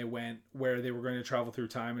time when they went where they were going to travel through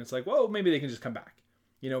time. And it's like, well, maybe they can just come back.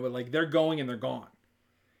 You know, but like they're going and they're gone.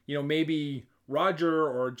 You know, maybe Roger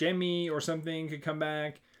or Jemmy or something could come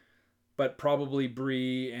back, but probably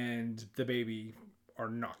Bree and the baby are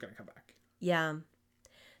not going to come back. Yeah.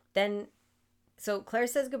 Then, so Claire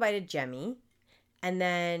says goodbye to Jemmy, and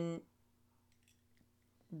then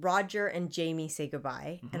Roger and Jamie say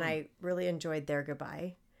goodbye. Mm-hmm. And I really enjoyed their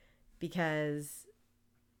goodbye because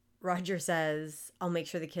Roger says, I'll make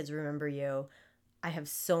sure the kids remember you. I have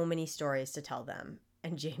so many stories to tell them.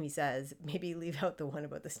 And Jamie says, maybe leave out the one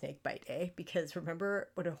about the snake bite, eh? Because remember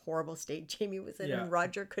what a horrible state Jamie was in, and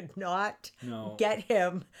Roger could not get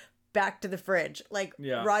him back to the fridge. Like,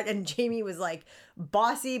 Rod and Jamie was like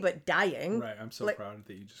bossy but dying. Right. I'm so proud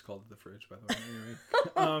that you just called it the fridge, by the way.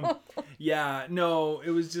 Anyway.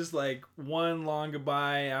 It was just like one long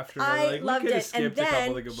goodbye after. I like, loved we could have it. skipped and then, a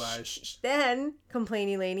couple of goodbyes. Then,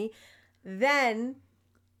 complaining Laney, then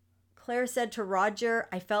Claire said to Roger,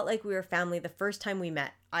 I felt like we were family the first time we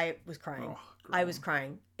met. I was crying. I was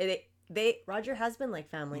crying. Roger has been like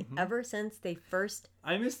family ever since they first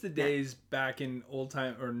I miss the days back in old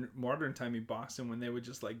time or modern timey Boston when they would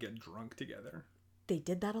just like get drunk together. They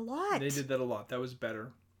did that a lot. That was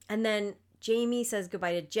better. And then Jamie says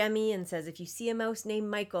goodbye to Jemmy and says, if you see a mouse named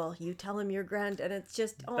Michael, you tell him you're grand. And it's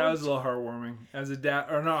just... that was a little heartwarming. As a dad...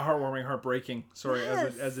 Or not heartwarming, heartbreaking. Sorry,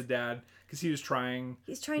 yes. as a dad. Because he was trying...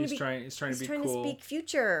 He's trying to speak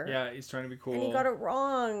future. Yeah, he's trying to be cool. And he got it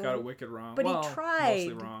wrong. Got it wicked wrong. But he tried.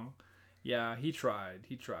 Mostly wrong. Yeah, he tried.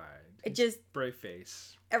 It just... Brave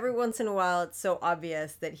face. Every once in a while, it's so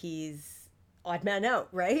obvious that he's odd man out,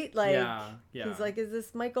 right? Like, yeah. He's like, is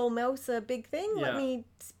this Michael Mouse a big thing? Yeah. Let me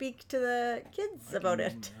speak to the kids about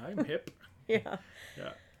it. I'm hip. Yeah.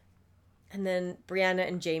 And then Brianna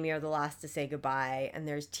and Jamie are the last to say goodbye, and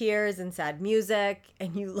there's tears and sad music,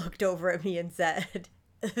 and you looked over at me and said,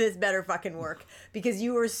 this better fucking work, because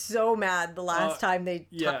you were so mad the last time they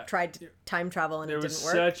tried to time travel and it didn't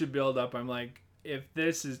work. There was such a build up. I'm like, if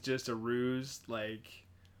this is just a ruse, like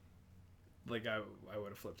I would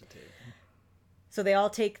have flipped the tape. So they all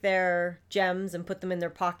take their gems and put them in their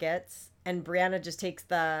pockets, and Brianna just takes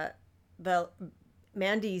the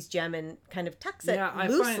Mandy's gem and kind of tucks it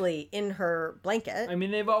loosely in her blanket. I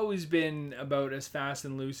mean, they've always been about as fast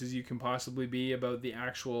and loose as you can possibly be about the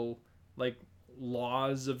actual like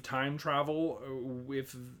laws of time travel,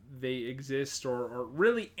 if they exist, or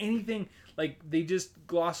really anything. Like, they just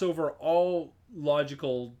gloss over all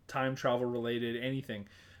logical time travel related anything.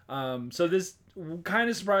 So this kind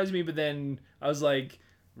of surprised me, but then I was like,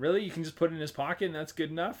 really? You can just put it in his pocket and that's good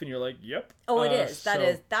enough? And you're like, yep. Oh, it is.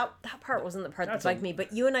 That part wasn't the part that bugged me,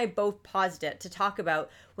 but you and I both paused it to talk about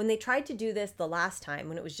when they tried to do this the last time,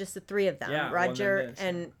 when it was just the three of them, Roger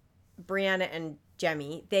and Brianna and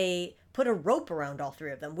Jemmy, they put a rope around all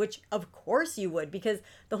three of them, which of course you would, because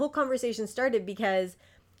the whole conversation started because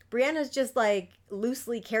Brianna's just like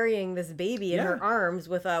loosely carrying this baby in her arms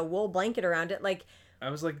with a wool blanket around it. Like, I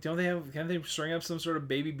was like, can't they string up some sort of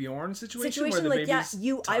baby Bjorn situation where the like, baby's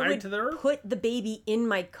I tied would to their... put the baby in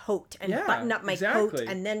my coat and button up my coat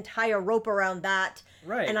and then tie a rope around that.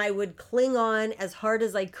 Right. And I would cling on as hard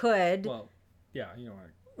as I could. Well, yeah, you know what.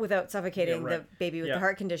 Without suffocating the baby with the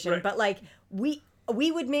heart condition. Right. But like, we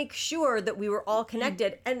would make sure that we were all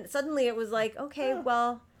connected. And suddenly it was like, okay,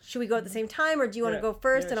 well, should we go at the same time, or do you want to go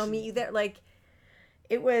first and I'll meet you there? Like,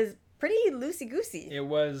 it was pretty loosey-goosey. It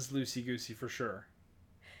was loosey-goosey for sure.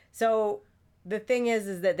 So the thing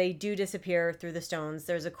is that they do disappear through the stones.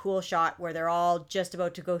 There's a cool shot where they're all just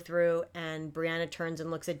about to go through, and Brianna turns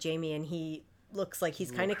and looks at Jamie, and he looks like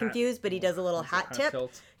he's kind of confused, but he does a little hat tip.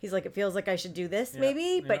 Tilt. He's like, it feels like I should do this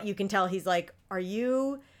maybe, but you can tell he's like, are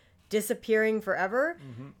you disappearing forever?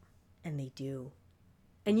 Mm-hmm. And they do.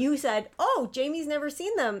 And you said, oh, Jamie's never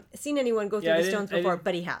seen anyone go through the stones before,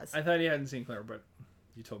 but he has. I thought he hadn't seen Claire, but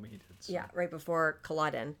you told me he did. So. Yeah, right before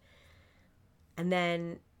Culloden. And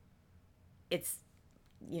then it's,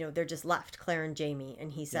 they're just left, Claire and Jamie.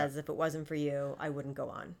 And he says, if it wasn't for you, I wouldn't go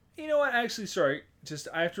on. You know what? Actually, sorry.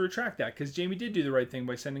 I have to retract that because Jamie did do the right thing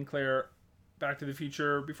by sending Claire back to the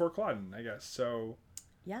future before Culloden, I guess. So,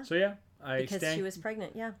 yeah. Because she was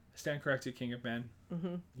pregnant, yeah. Stand corrected, King of Men.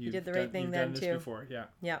 Mm-hmm. You did the right thing then, too. Before, yeah.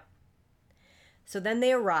 Yeah. So then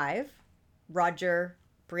they arrive. Roger,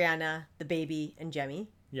 Brianna, the baby, and Jemmy.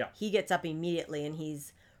 Yeah. He gets up immediately and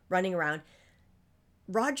he's running around.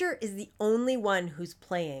 Roger is the only one who's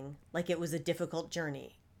playing like it was a difficult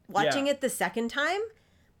journey. Watching it the second time,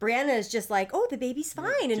 Brianna is just like, oh, the baby's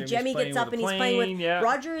fine. And Jemmy gets up and he's playing with... Yeah.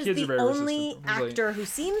 Roger is the only actor who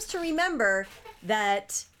seems to remember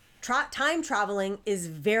that time traveling is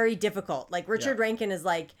very difficult. Like, Richard Rankin is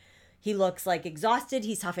like, he looks like exhausted.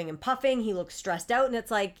 He's huffing and puffing. He looks stressed out. And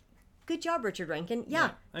it's like, good job, Richard Rankin.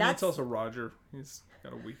 Yeah. I mean, it's also Roger. He's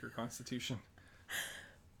got a weaker constitution.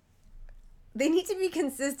 They need to be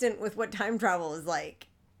consistent with what time travel is like.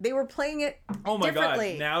 They were playing it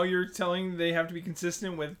differently. God. Now you're telling they have to be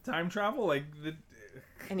consistent with time travel?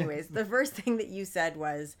 Anyways, the first thing that you said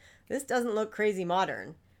was, this doesn't look crazy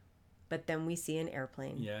modern. But then we see an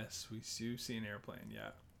airplane. Yes, we do see an airplane, yeah.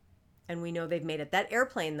 And we know they've made it. That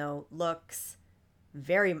airplane, though, looks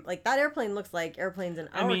very... Like, that airplane looks like airplanes in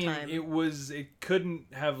our time. It couldn't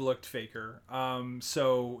have looked faker.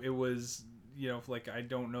 So it was, I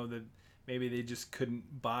don't know that maybe they just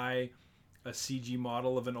couldn't buy a CG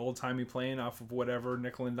model of an old-timey plane off of whatever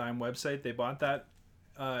nickel and dime website they bought that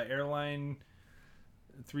airline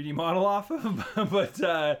 3D model off of.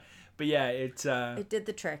 But yeah, it did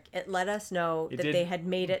the trick. It let us know that they had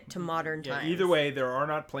made it to modern times. Either way, there are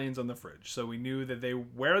not planes on the fridge. So we knew that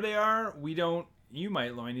where they are, we don't, you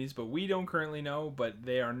might, Loinies, but we don't currently know, but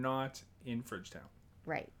they are not in Fridgetown.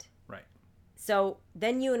 Right. Right. So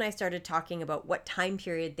then you and I started talking about what time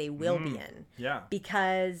period they will be in. Yeah.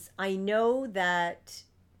 Because I know that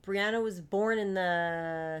Brianna was born in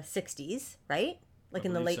the 60s, right? Like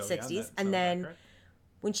in the late 60s. Yeah, and then accurate.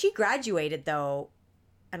 When she graduated, though,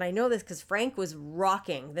 and I know this because Frank was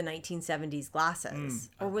rocking the 1970s glasses.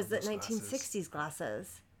 Or was it 1960s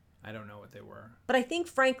glasses? I don't know what they were. But I think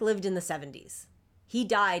Frank lived in the 70s. He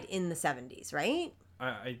died in the 70s, right?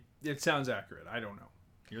 It sounds accurate. I don't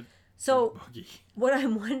know. So what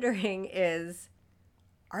I'm wondering is,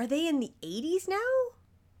 are they in the 80s now?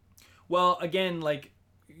 Well, again,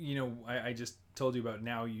 I just told you about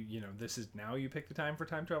now, this is now you pick the time for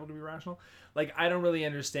time travel to be rational. I don't really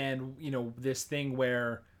understand, this thing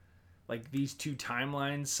where these two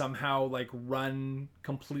timelines somehow run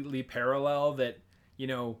completely parallel, that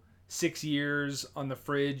 6 years on the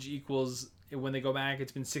fridge equals when they go back,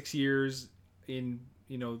 it's been 6 years in,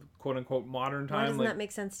 quote unquote modern time. Why doesn't that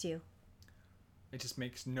make sense to you? It just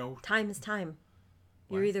makes no... Time is time.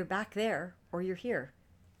 You're either back there or you're here.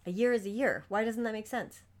 A year is a year. Why doesn't that make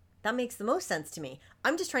sense? That makes the most sense to me.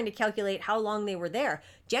 I'm just trying to calculate how long they were there.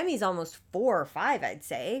 Jemmy's almost 4 or 5, I'd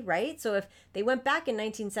say, right? So if they went back in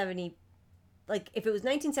 1970, if it was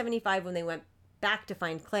 1975 when they went back to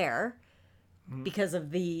find Claire, because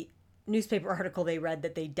of the newspaper article they read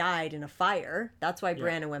that they died in a fire, that's why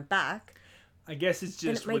Brianna went back. I guess it's just...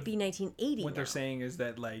 And it might be 1980 What they're saying is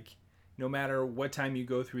that, no matter what time you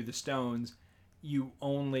go through the stones,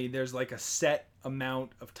 there's a set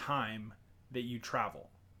amount of time that you travel.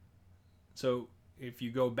 So if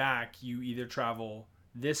you go back, you either travel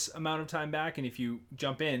this amount of time back, and if you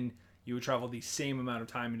jump in, you would travel the same amount of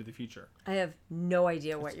time into the future. I have no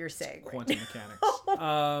idea what you're saying. Quantum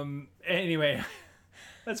mechanics. Anyway,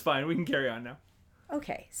 that's fine. We can carry on now.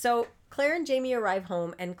 Okay, so Claire and Jamie arrive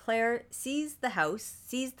home, and Claire sees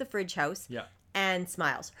the fridge house. Yeah. And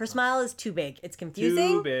smiles. Her smile is too big. It's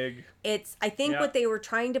confusing. Too big. I think what they were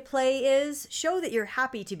trying to play is show that you're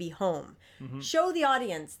happy to be home. Mm-hmm. Show the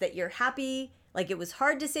audience that you're happy. It was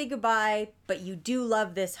hard to say goodbye, but you do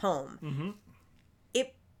love this home. Mm-hmm.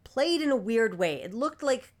 It played in a weird way. It looked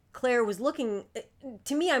like Claire was looking...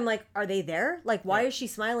 To me, I'm like, are they there? Why is she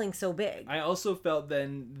smiling so big? I also felt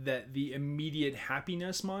then that the immediate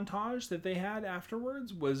happiness montage that they had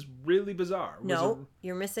afterwards was really bizarre.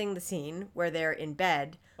 You're missing the scene where they're in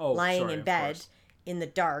bed, lying in bed in the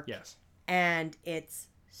dark. Yes. And it's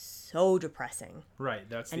so depressing. Right.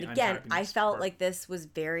 That's and again, I felt like this was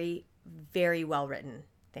very, very well written.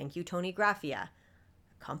 Thank you, Tony Graffia. A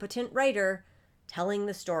competent writer telling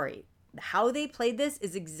the story. how they played this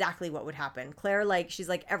is exactly what would happen. Claire, like, she's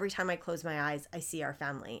like, every time I close my eyes, I see our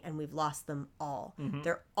family, and we've lost them all. Mm-hmm.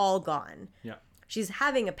 They're all gone. Yeah. She's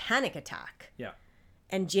having a panic attack. Yeah.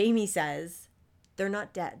 And Jamie says, they're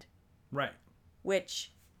not dead. Right.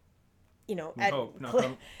 Which, you know,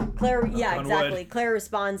 Claire, yeah, exactly. Claire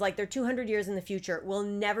responds like, they're 200 years in the future. We'll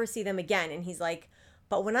never see them again. And he's like,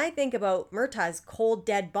 but when I think about Murtaugh's cold,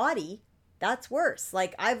 dead body, that's worse.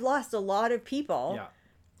 Like, I've lost a lot of people. Yeah.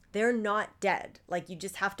 They're not dead. Like, you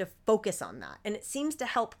just have to focus on that. And it seems to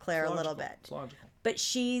help Claire a little bit. It's logical. But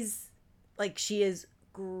she's, like, she is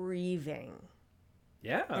grieving.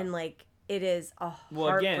 Yeah. And, like, it is a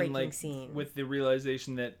heartbreaking scene. With the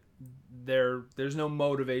realization that there's no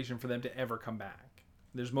motivation for them to ever come back.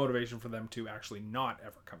 There's motivation for them to actually not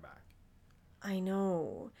ever come back. I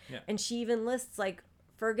know. Yeah. And she even lists, like,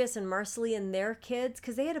 Fergus and Marcelly and their kids,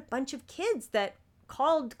 because they had a bunch of kids that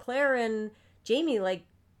called Claire and Jamie, like,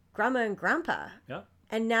 Grandma and Grandpa. Yeah.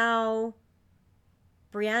 And now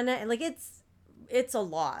Brianna, and like, it's a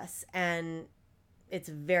loss, and it's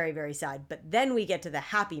very, very sad. But then we get to the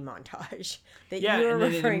happy montage that you were referring to. Yeah, and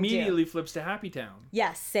then it immediately flips to Happy Town.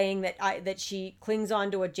 Yes, saying that she clings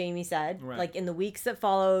on to what Jamie said. Right. Like, in the weeks that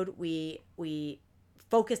followed, we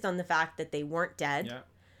focused on the fact that they weren't dead. Yeah.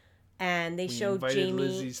 And they showed Jamie. We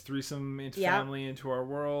invited Lizzie's threesome family into our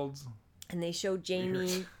world. And they showed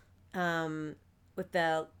Jamie with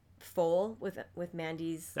the foal with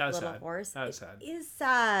Mandy's little horse. That was sad. It is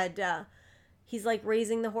sad. He's like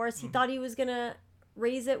raising the horse. He thought he was gonna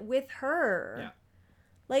raise it with her. Yeah.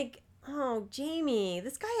 Like, oh, Jamie,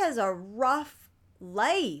 this guy has a rough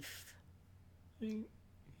life.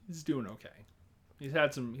 He's doing okay. He's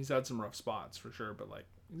had some rough spots for sure, but like,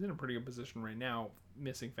 he's in a pretty good position right now,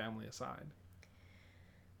 missing family aside.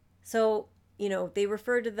 So, you know, they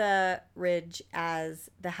refer to the ridge as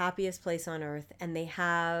the happiest place on earth, and they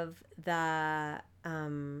have the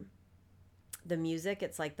music.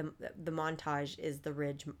 It's like the montage is the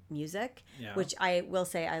ridge music, which I will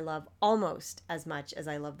say I love almost as much as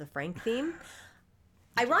I love the Frank theme.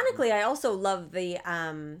 Ironically, I also love the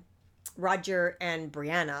Roger and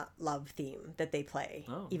Brianna love theme that they play.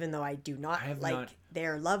 Even though I do not like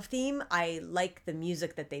their love theme, I like the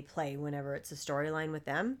music that they play whenever it's a storyline with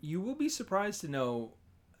them. You will be surprised to know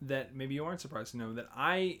that, maybe you aren't surprised to know that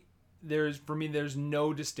there's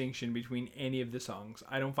no distinction between any of the songs.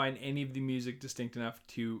 I don't find any of the music distinct enough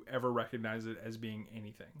to ever recognize it as being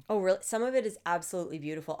anything. Oh, really? Some of it is absolutely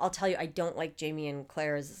beautiful. I'll tell you, I don't like Jamie and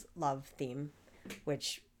Claire's love theme,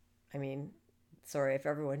 which, I mean, sorry if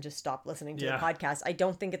everyone just stopped listening to the podcast. I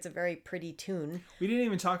don't think it's a very pretty tune. We didn't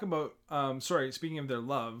even talk about, speaking of their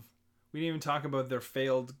love, we didn't even talk about their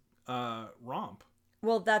failed romp.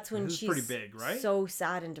 Well, that's when she's pretty big, right? So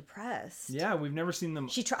sad and depressed. Yeah, we've never seen them.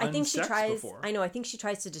 I think she tries. Before. I know. I think she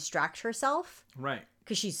tries to distract herself. Right.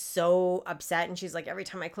 Because she's so upset, and she's like, every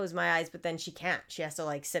time I close my eyes, but then she can't. She has to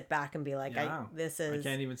like sit back and be like, I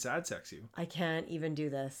can't even sad sex you. I can't even do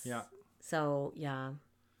this. Yeah. So yeah,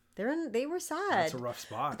 they were sad. That's a rough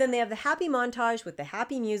spot. But then they have the happy montage with the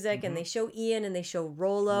happy music, and they show Ian and they show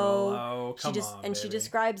Rollo. She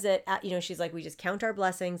describes it. She's like, we just count our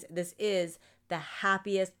blessings. This is the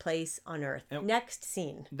happiest place on earth. And next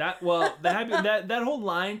scene. That whole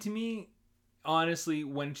line to me, honestly,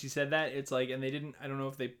 when she said that, it's like, and they didn't, I don't know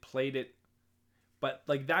if they played it, but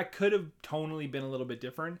like that could have tonally been a little bit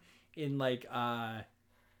different in like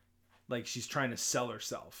she's trying to sell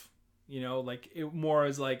herself, like it more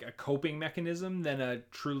as like a coping mechanism than a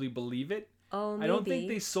truly believe it. Oh, maybe. I don't think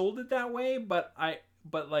they sold it that way, but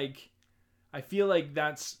I feel like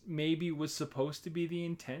that's maybe was supposed to be the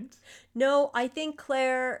intent. No, I think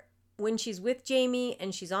Claire, when she's with Jamie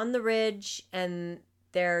and she's on the ridge and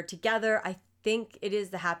they're together, I think it is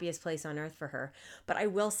the happiest place on earth for her. But I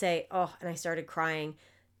will say, and I started crying.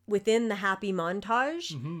 Within the happy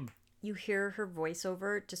montage, you hear her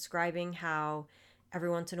voiceover describing how every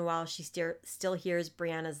once in a while she still hears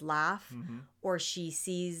Brianna's laugh, or she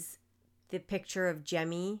sees the picture of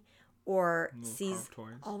Jemmy, or sees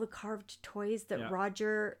all the carved toys that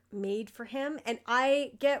Roger made for him. And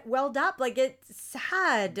I get welled up. Like, it's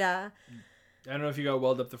sad. I don't know if you got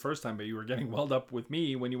welled up the first time, but you were getting welled up with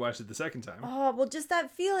me when you watched it the second time. Oh, well, just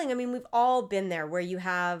that feeling. I mean, we've all been there where you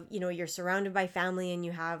have, you're surrounded by family and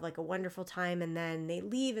you have like a wonderful time, and then they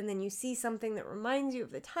leave and then you see something that reminds you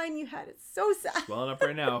of the time you had. It's so sad. Just welling up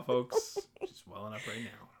right now, folks. Just welling up right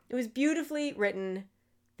now. It was beautifully written.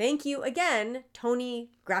 Thank you again, Tony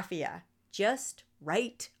Graffia. Just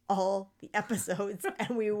write all the episodes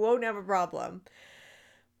and we won't have a problem.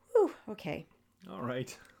 Whew, okay. All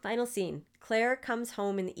right. Final scene. Claire comes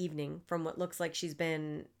home in the evening from what looks like she's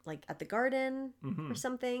been like at the garden or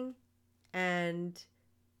something. and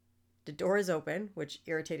the door is open, which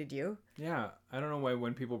irritated you. Yeah. I don't know why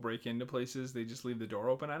when people break into places, they just leave the door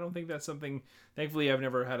open. I don't think that's something... Thankfully, I've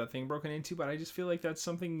never had a thing broken into, but I just feel like that's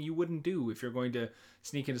something you wouldn't do if you're going to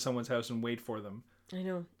sneak into someone's house and wait for them. I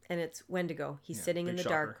know. And it's Wendigo. He's sitting in the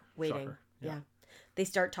dark, waiting. Shocker. Yeah. They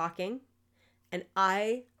start talking, and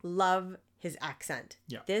I love his accent.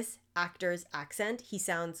 Yeah. This actor's accent, he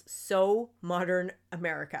sounds so modern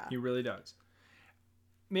America. He really does.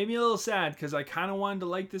 Made me a little sad because I kind of wanted to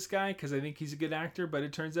like this guy because I think he's a good actor, but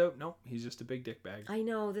it turns out, no, he's just a big dick bag. I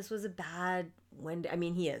know, this was a bad I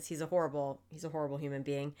mean, he is. He's a horrible human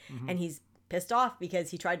being. Mm-hmm. And he's pissed off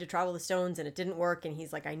because he tried to travel the stones and it didn't work. And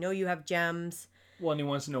he's like, I know you have gems. Well, and he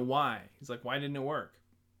wants to know why. He's like, why didn't it work?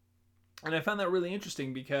 And I found that really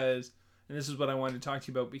interesting because, and this is what I wanted to talk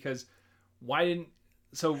to you about, because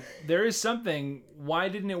so there is something, why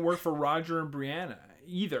didn't it work for Roger and Brianna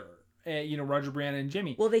either? Roger, Brianna, and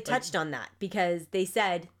Jimmy. Well, they touched on that because they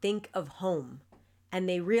said, think of home. And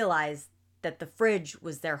they realized that the fridge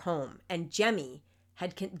was their home. And Jemmy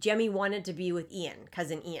wanted to be with Ian,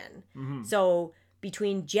 cousin Ian. Mm-hmm. So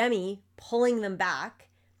between Jemmy pulling them back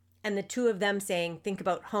and the two of them saying, think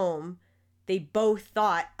about home, they both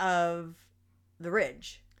thought of the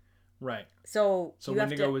ridge. Right. So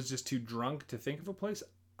Wendigo was just too drunk to think of a place?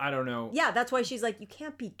 I don't know. Yeah, that's why she's like, you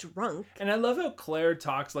can't be drunk. And I love how Claire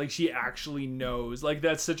talks like she actually knows. Like,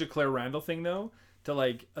 that's such a Claire Randall thing, though, to,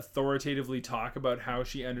 like, authoritatively talk about how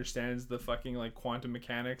she understands the fucking, like, quantum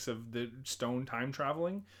mechanics of the stone time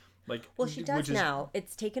traveling. Like, well, she does now.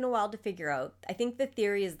 It's taken a while to figure out. I think the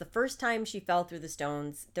theory is the first time she fell through the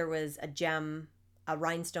stones, there was a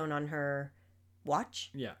rhinestone on her watch.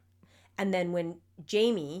 Yeah. And then when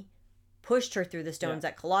Jamie pushed her through the stones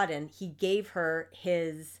at Culloden, he gave her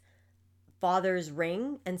his father's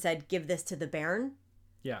ring and said, give this to the Baron.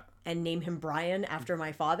 Yeah. And name him Brian after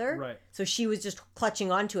my father. Right. So she was just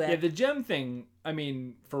clutching onto it. Yeah, the gem thing, I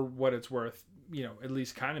mean, for what it's worth, at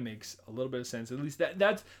least kind of makes a little bit of sense. At least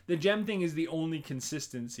that's the gem thing is the only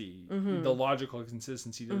consistency, mm-hmm. the logical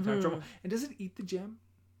consistency to the time travel. And does it eat the gem?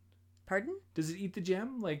 Pardon? Does it eat the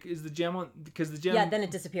gem? Like, is the gem on... Because the gem... Yeah, then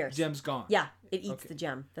it disappears. The gem's gone. Yeah, it eats the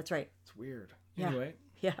gem. That's right. It's weird. Yeah. Anyway.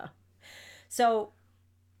 Yeah. So,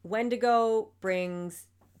 Wendigo brings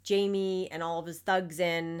Jamie and all of his thugs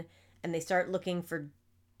in, and they start looking for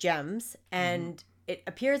gems, and it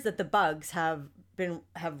appears that the bugs have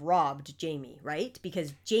robbed Jamie, right?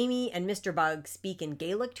 Because Jamie and Mr. Bug speak in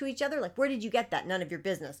Gaelic to each other. Like, where did you get that? None of your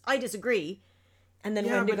business. I disagree. And then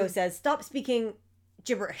Wendigo says, stop speaking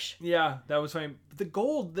gibberish. Yeah, that was fine. The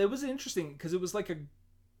gold, that was interesting because it was like a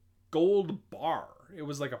gold bar. It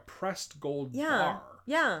was like a pressed gold bar.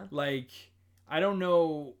 Yeah. Like, I don't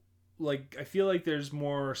know, like, I feel like there's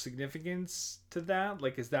more significance to that.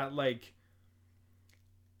 Like, is that like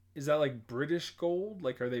British gold?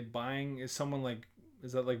 Like, are they buying, is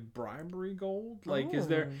that like bribery gold? Like, is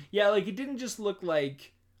there, like, it didn't just look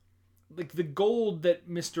like the gold that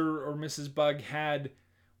Mr. or Mrs. Bug had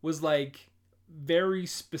was like very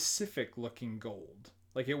specific looking gold.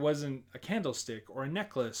 Like, it wasn't a candlestick or a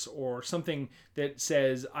necklace or something that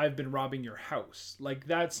says, I've been robbing your house. Like,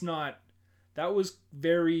 that was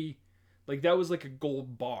very, like, that was like a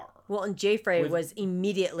gold bar. Well, and Jeffrey was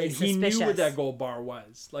immediately suspicious. He knew what that gold bar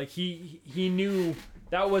was. Like, he knew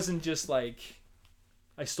that wasn't just like,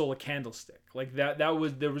 I stole a candlestick. Like,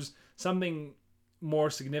 there was something more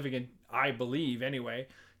significant, I believe anyway,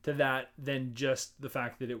 to that than just the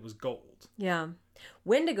fact that it was gold. Yeah.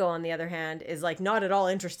 Wendigo, on the other hand, is like not at all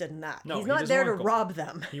interested in that. No, he's not there to rob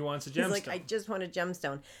them. He wants a gemstone. He's like, I just want a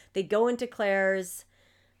gemstone. They go into Claire's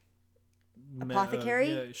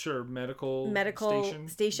apothecary. Medical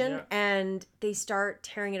station. Yeah. And they start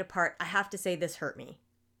tearing it apart. I have to say, this hurt me.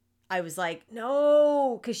 I was like,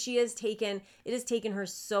 no, because it has taken her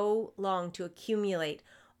so long to accumulate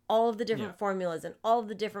all of the different formulas and all of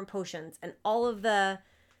the different potions and all of the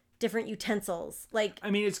different utensils. Like,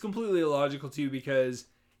 I mean, it's completely illogical too, because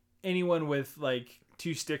anyone with like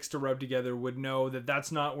 2 sticks to rub together would know that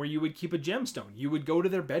that's not where you would keep a gemstone. You would go to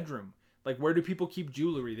their bedroom. Like, where do people keep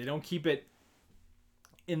jewelry? They don't keep it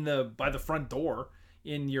by the front door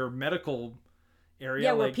in your medical area.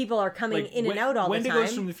 Yeah, where people are coming in and out all the time.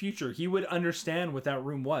 Wendigo's from the future. He would understand what that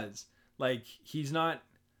room was. Like, he's not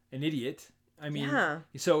an idiot. I mean,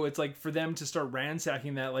 so it's like for them to start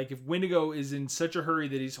ransacking that, like, if Wendigo is in such a hurry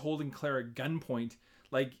that he's holding Claire at gunpoint,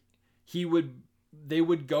 like, they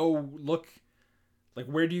would go look, like,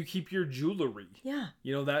 where do you keep your jewelry? Yeah.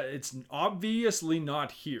 That it's obviously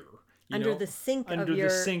not here. Under the sink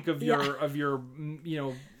of your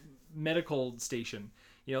medical station.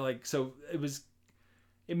 Like, so it was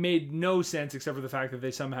it made no sense except for the fact that they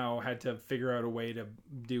somehow had to figure out a way to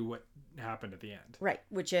do what happened at the end. Right,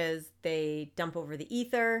 which is they dump over the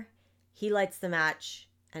ether, he lights the match,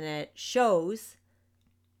 and it shows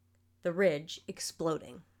the ridge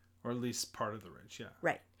exploding. Or at least part of the ridge, yeah.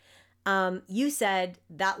 Right. You said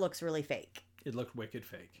that looks really fake. It looked wicked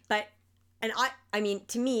fake. But, and I mean,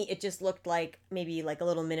 to me, it just looked like maybe like a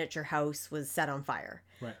little miniature house was set on fire.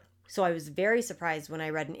 Right. So I was very surprised when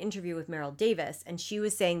I read an interview with Meryl Davis, and she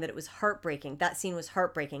was saying that it was heartbreaking. That scene was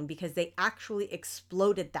heartbreaking because they actually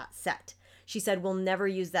exploded that set. She said, we'll never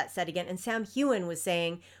use that set again. And Sam Heughan was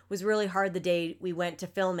saying it was really hard the day we went to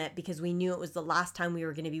film it because we knew it was the last time we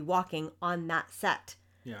were going to be walking on that set.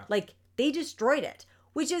 Yeah. Like, they destroyed it,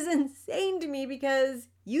 which is insane to me because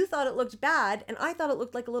you thought it looked bad, and I thought it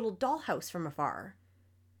looked like a little dollhouse from afar.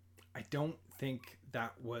 I don't think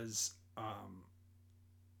that was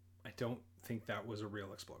a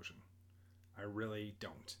real explosion. I really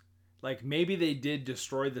don't. Like, maybe they did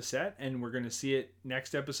destroy the set and we're going to see it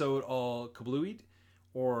next episode all kablooied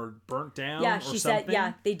or burnt down or something. Said,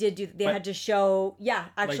 yeah, they did do, they had to show, yeah,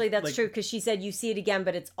 actually that's true, because she said you see it again,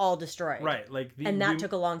 but it's all destroyed. Right. And that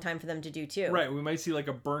took a long time for them to do too. Right. We might see like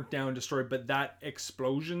a burnt down, destroyed, but that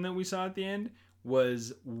explosion that we saw at the end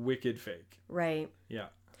was wicked fake. Right. Yeah.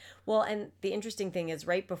 Well, and the interesting thing is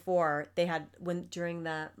right before they had, during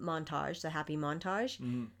the montage, the happy montage,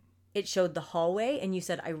 it showed the hallway, and you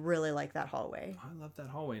said, I really like that hallway. I love that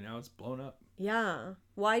hallway. Now it's blown up. Yeah.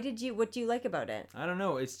 What do you like about it? I don't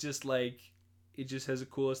know. It's just like, it just has a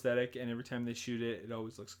cool aesthetic, and every time they shoot it, it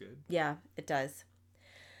always looks good. Yeah, it does.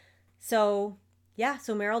 So, yeah.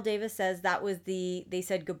 So Meryl Davis says that was they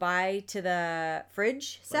said goodbye to the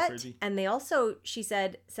fridge set. And they also, she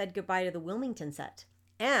said goodbye to the Wilmington set.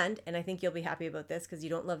 And I think you'll be happy about this because you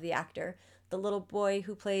don't love the actor, the little boy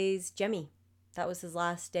who plays Jemmy. That was his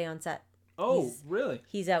last day on set. Oh, really?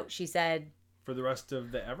 He's out, she said. For the rest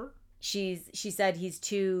of the ever? She said they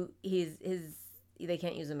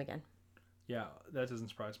can't use him again. Yeah, that doesn't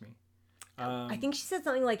surprise me. I think she said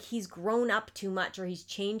something like he's grown up too much or he's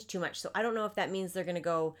changed too much. So I don't know if that means they're going to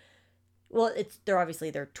go, well,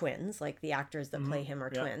 they're twins, like the actors that play him are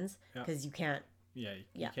twins, because you can't. Yeah,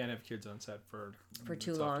 you can't have kids on set for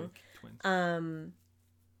too long. Twins.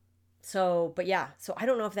 So I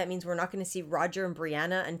don't know if that means we're not going to see Roger and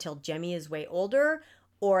Brianna until Jemmy is way older,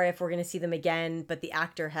 or if we're going to see them again, but the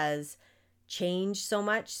actor has changed so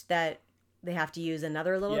much that they have to use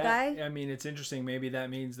another little guy. I mean, it's interesting. Maybe that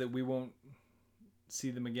means that we won't see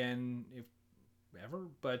them again if ever,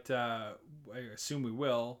 but I assume we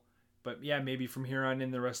will. But yeah, maybe from here on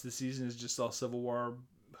in, the rest of the season is just all Civil War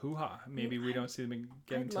hoo-ha. Maybe we don't see them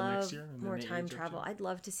again until next year. More time travel. I'd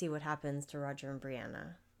love to see what happens to Roger and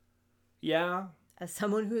Brianna. Yeah. As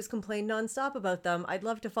someone who has complained nonstop about them, I'd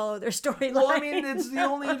love to follow their storyline. Well, I mean, it's the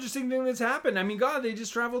only interesting thing that's happened. I mean, God, they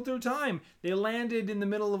just traveled through time. They landed in the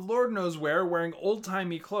middle of Lord knows where, wearing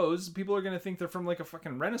old-timey clothes. People are going to think they're from like a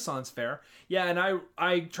fucking Renaissance fair. Yeah, and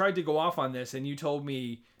I tried to go off on this, and you told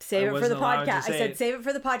me save it for the podcast. I said save it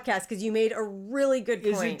for the podcast because you made a really good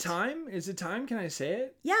point. Is it time? Is it time? Can I say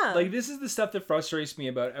it? Yeah. Like, this is the stuff that frustrates me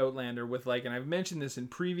about Outlander with, like, and I've mentioned this in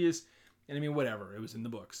previous... And I mean, whatever, it was in the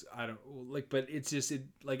books. I don't like, but it's just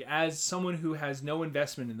like, as someone who has no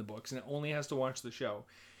investment in the books and only has to watch the show,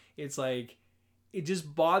 it's like, it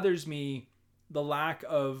just bothers me, the lack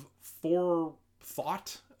of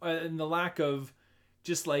forethought and the lack of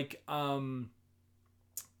just like, I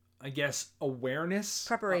guess, awareness,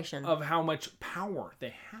 preparation of how much power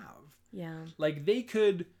they have. Yeah. Like they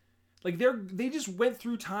could, like they just went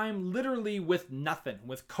through time literally with nothing,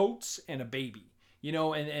 with coats and a baby. You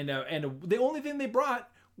know, and the only thing they brought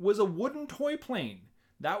was a wooden toy plane.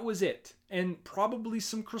 That was it. And probably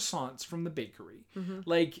some croissants from the bakery. Mm-hmm.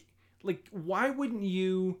 Like, why wouldn't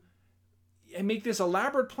you make this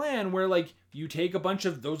elaborate plan where, like, you take a bunch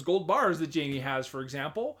of those gold bars that Jamie has, for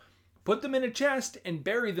example, put them in a chest and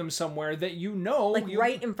bury them somewhere that you know. Like,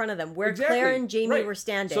 right in front of them, where Claire and Jamie were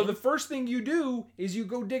standing. So the first thing you do is you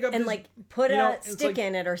go dig up and, like, put a stick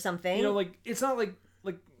in it or something. You know, like, it's not like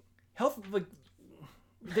health, like...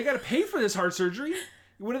 They got to pay for this heart surgery.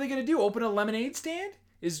 What are they going to do? Open a lemonade stand?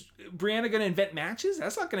 Is Brianna going to invent matches?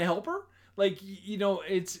 That's not going to help her. Like, you know,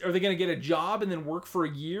 are they going to get a job and then work for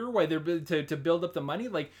a year while they're to build up the money?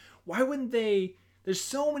 Like, why wouldn't they? There's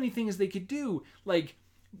so many things they could do. Like,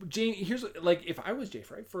 here's like, if I was Jay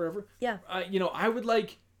Fry forever, yeah, you know, I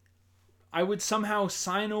would somehow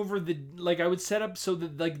sign over I would set up so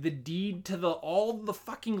that, like, the deed to all the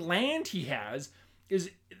fucking land he has is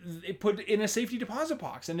put in a safety deposit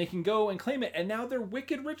box and they can go and claim it. And now they're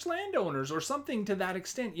wicked rich landowners or something to that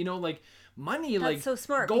extent, you know, like money, That's like so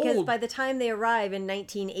smart gold. because by the time they arrive in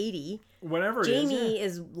 1980, whatever Jamie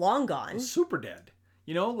is long gone. Super dead.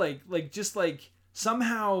 You know, like just like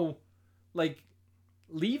somehow like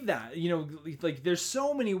leave that, you know, like there's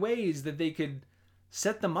so many ways that they could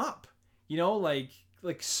set them up, you know, like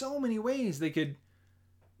so many ways they could,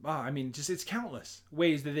 I mean, just it's countless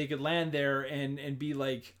ways that they could land there and be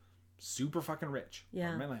like super fucking rich.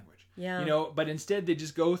 Yeah. My language. Yeah. You know, but instead they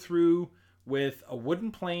just go through with a wooden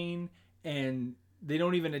plane and they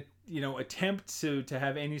don't even, you know, attempt to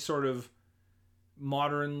have any sort of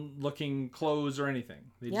modern looking clothes or anything.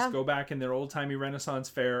 They just go back in their old timey Renaissance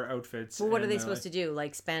fair outfits. Well, what are they supposed to do?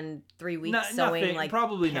 Like spend 3 weeks sewing nothing, like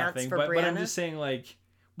probably pants nothing. for But Brianna? I'm just saying, like,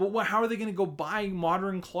 well, how are they going to go buy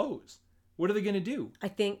modern clothes? What are they going to do?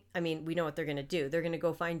 I mean, we know what they're going to do. They're going to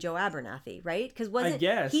go find Joe Abernathy, right? Because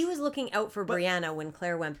he was looking out for Brianna when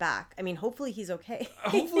Claire went back. I mean, hopefully he's okay.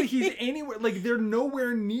 Hopefully he's anywhere. Like, they're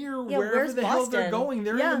nowhere near wherever the hell they're going.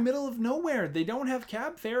 They're in the middle of nowhere. They don't have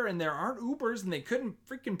cab fare and there aren't Ubers and they couldn't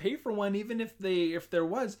freaking pay for one even if there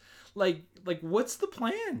was. Like what's the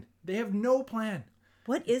plan? They have no plan.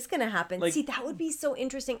 What is going to happen? Like, see, that would be so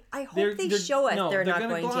interesting. I hope they show us they're not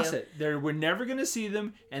going to. We're never going to see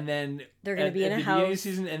them, and then they're going to be in a house. Beginning of the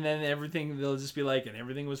season, and then they'll just be like, and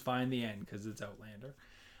everything was fine. The end because it's Outlander.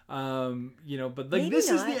 You know, but like is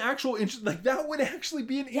the actual like that would actually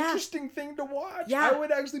be an interesting thing to watch. Yeah. I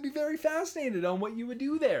would actually be very fascinated on what you would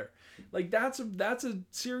do there. Like that's a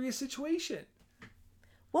serious situation.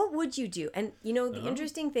 What would you do? And you know, the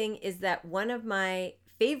interesting thing is that one of my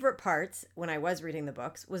favorite parts when I was reading the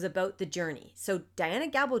books was about the journey. So Diana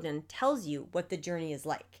Gabaldon tells you what the journey is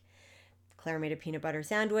like. Claire made a peanut butter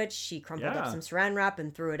sandwich. She crumpled up some saran wrap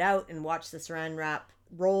and threw it out and watched the saran wrap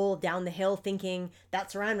roll down the hill thinking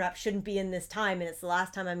that saran wrap shouldn't be in this time and it's the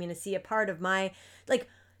last time I'm going to see a part of my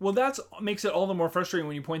Well, that makes it all the more frustrating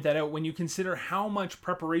when you point that out when you consider how much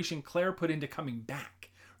preparation Claire put into coming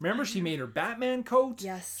back. Remember, she made her Batman coat.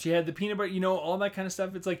 Yes. She had the peanut butter, you know, all that kind of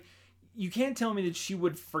stuff. It's like, you can't tell me that she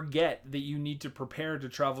would forget that you need to prepare to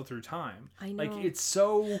travel through time. I know. Like, it's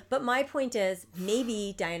so... But my point is,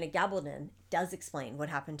 maybe Diana Gabaldon does explain what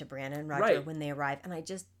happened to Brianna and Roger when they arrive. And I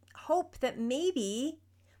just hope that maybe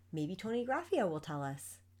Tony Graffia will tell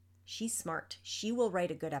us. She's smart. She will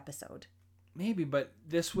write a good episode. Maybe, but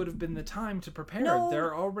this would have been the time to prepare. No.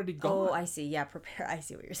 They're already gone. Oh, I see. Yeah, prepare. I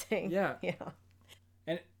see what you're saying. Yeah.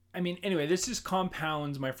 And, I mean, anyway, this just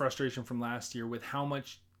compounds my frustration from last year with how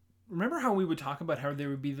much... Remember how we would talk about how there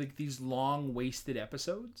would be like these long wasted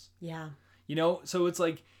episodes? Yeah. You know, so it's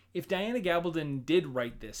like if Diana Gabaldon did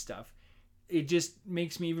write this stuff, it just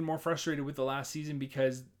makes me even more frustrated with the last season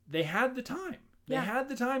because they had the time. They had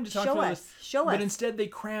the time to talk about this. Show us. But instead they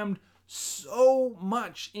crammed so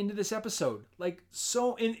much into this episode. Like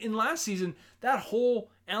so in last season, that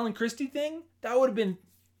whole Alan Christie thing, that would have been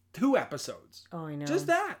 2 episodes. Oh, I know. Just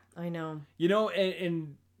that. I know. You know,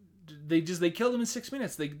 and they killed him in 6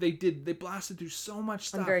 minutes. They blasted through so much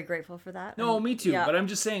stuff. I'm very grateful for that. No, me too. Yeah. But I'm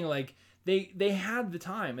just saying, like, they had the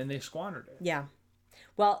time and they squandered it. Yeah.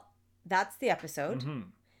 Well, that's the episode. Mm-hmm.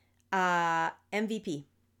 MVP.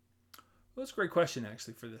 Well, that's a great question,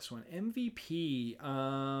 actually, for this one. MVP.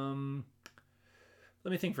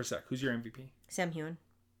 Let me think for a sec. Who's your MVP? Sam Heughan.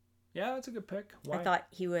 Yeah, that's a good pick. Why? I thought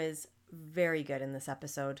he was very good in this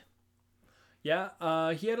episode.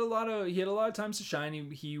 Yeah, he had a lot of times to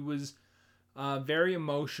shine. He was very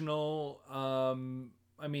emotional.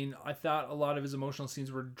 I mean, I thought a lot of his emotional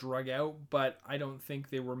scenes were drug out, but I don't think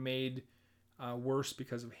they were made worse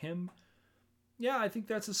because of him. Yeah, I think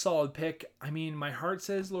that's a solid pick. I mean, my heart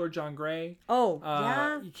says Lord John Grey.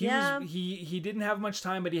 Oh, He didn't have much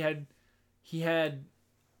time, but he had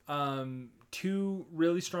 2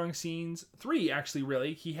 really strong scenes. 3 actually,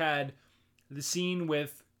 really. He had the scene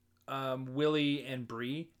with Willie and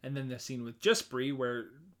Bree, and then the scene with just Bree where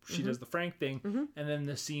she does the Frank thing, and then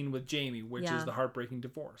the scene with Jamie, which is the heartbreaking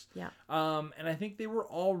divorce. Yeah. And I think they were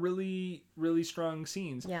all really, really strong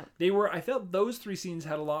scenes. Yeah. I felt those 3 scenes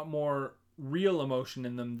had a lot more real emotion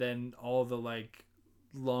in them than all the like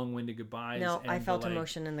long-winded goodbyes. No, and I felt the, like,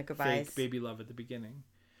 emotion in the goodbyes. Fake baby love at the beginning.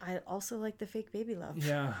 I also like the fake baby love.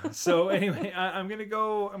 Yeah. So anyway, I'm gonna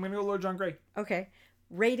go Lord John Grey. Okay.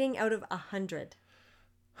 Rating out of 100.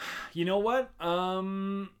 You know what?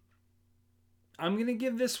 I'm gonna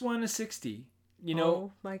give this one a 60. You know,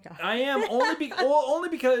 oh my god, I am only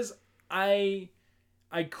because I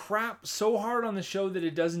crap so hard on the show that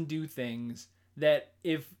it doesn't do things that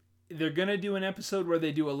if they're gonna do an episode where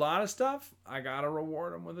they do a lot of stuff. I gotta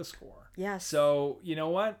reward them with a score. Yes. So you know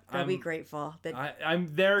what? They'll be grateful. They're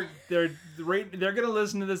gonna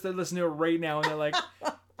listen to this. They're listening to it right now, and they're like,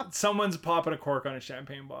 someone's popping a cork on a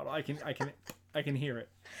champagne bottle. I can hear it.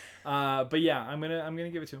 But yeah, I'm gonna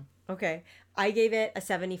give it to him. Okay, I gave it a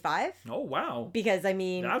 75. Oh wow! Because I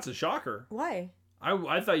mean, that's a shocker. Why?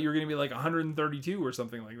 I thought you were gonna be like 132 or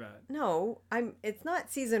something like that. No, It's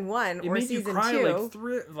not season 1 it or made season you cry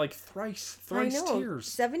 2. Like thrice I know. tears.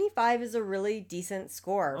 75 is a really decent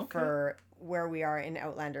score for where we are in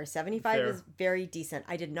Outlander. 75 Fair. is very decent.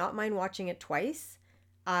 I did not mind watching it twice.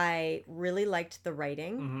 I really liked the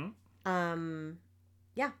writing.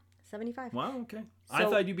 Yeah, 75. Wow. Okay. I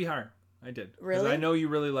thought you'd be higher. I did. Really? Because I know you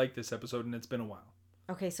really liked this episode, and it's been a while.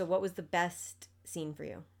 Okay, so what was the best scene for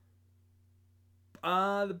you?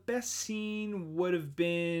 The best scene would have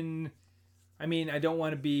been, I mean, I don't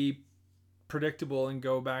want to be predictable and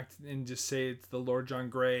go back and just say it's the Lord John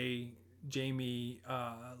Grey, Jamie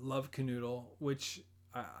love canoodle, which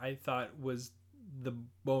I thought was the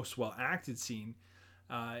most well acted scene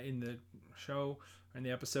in the show, in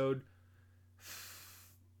the episode.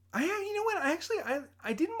 You know what?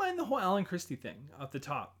 I didn't mind the whole Alan Christie thing off the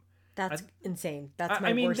top. That's insane. That's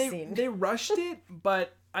my worst scene. They rushed it,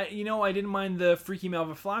 but I didn't mind the Freaky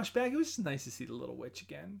Melva flashback. It was just nice to see the little witch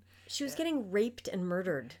again. She was getting raped and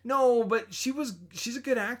murdered. No, but she's a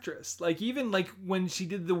good actress. Like even like when she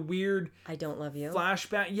did the weird I Don't Love You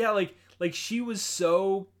flashback. Yeah, like she was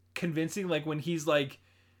so convincing. Like when he's like,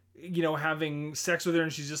 having sex with her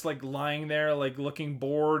and she's just like lying there like looking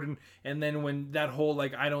bored, and then when that whole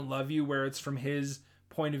like I Don't Love You where it's from his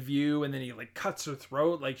point of view and then he like cuts her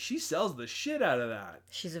throat, like she sells the shit out of that.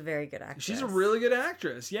 She's a very good actress. She's a really good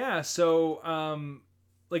actress. Yeah. So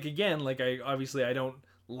like again, like I don't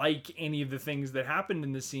like any of the things that happened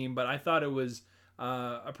in the scene, but I thought it was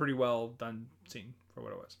a pretty well done scene for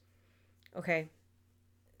what it was. Okay.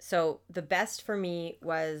 So the best for me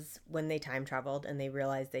was when they time traveled and they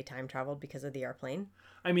realized they time traveled because of the airplane.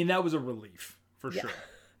 I mean, that was a relief for sure.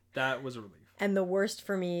 That was a relief. And the worst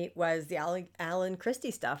for me was the Alan Christie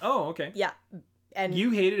stuff. Oh, okay. Yeah. And you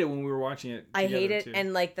hated it when we were watching it. I hate it. Too.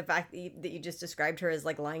 And like the fact that you just described her as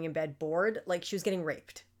like lying in bed bored, like she was getting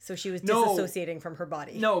raped. So she was disassociating from her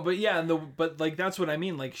body. No, but yeah, but like that's what I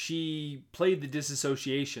mean. Like she played the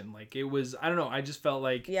disassociation. Like it was, I don't know. I just felt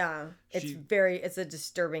like it's a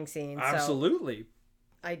disturbing scene. Absolutely. So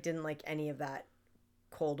I didn't like any of that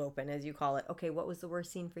cold open, as you call it. Okay, what was the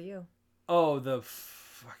worst scene for you? Oh, the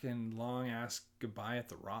fucking long ass goodbye at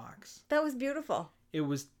the rocks. That was beautiful. It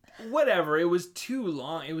was whatever. It was too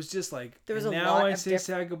long. It was just like there was now I say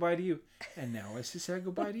sad goodbye to you, and now I say sad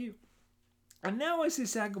goodbye to you. And now I say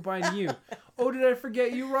sad goodbye to you. Oh, did I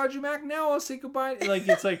forget you, Roger Mack? Now I'll say goodbye. Like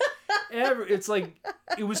it's like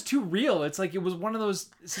it was too real. It's like it was one of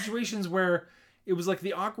those situations where it was like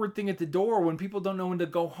the awkward thing at the door when people don't know when to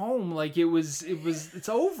go home. Like it's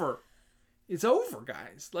over. It's over,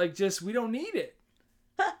 guys. Like just we don't need it.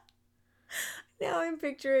 Now I'm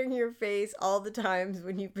picturing your face all the times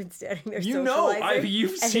when you've been standing there socializing.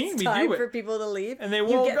 You've seen me do it. It's time for people to leave. And they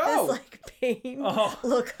won't go. You get this like pain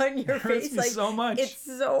look on your face. Like so much. It's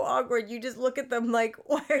so awkward. You just look at them like,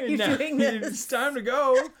 why are you doing this? It's time to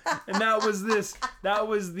go. And that was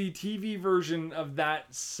the TV version of that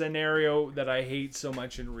scenario that I hate so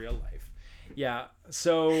much in real life. Yeah.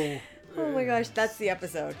 So oh my gosh, that's the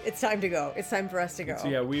episode. It's time to go. It's time for us to go. So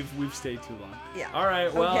yeah, we've stayed too long. Yeah. All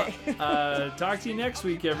right. Well, talk to you next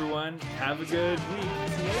week, everyone. Have a good week.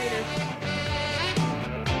 See you later.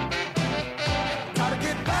 Gotta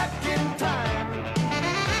get back.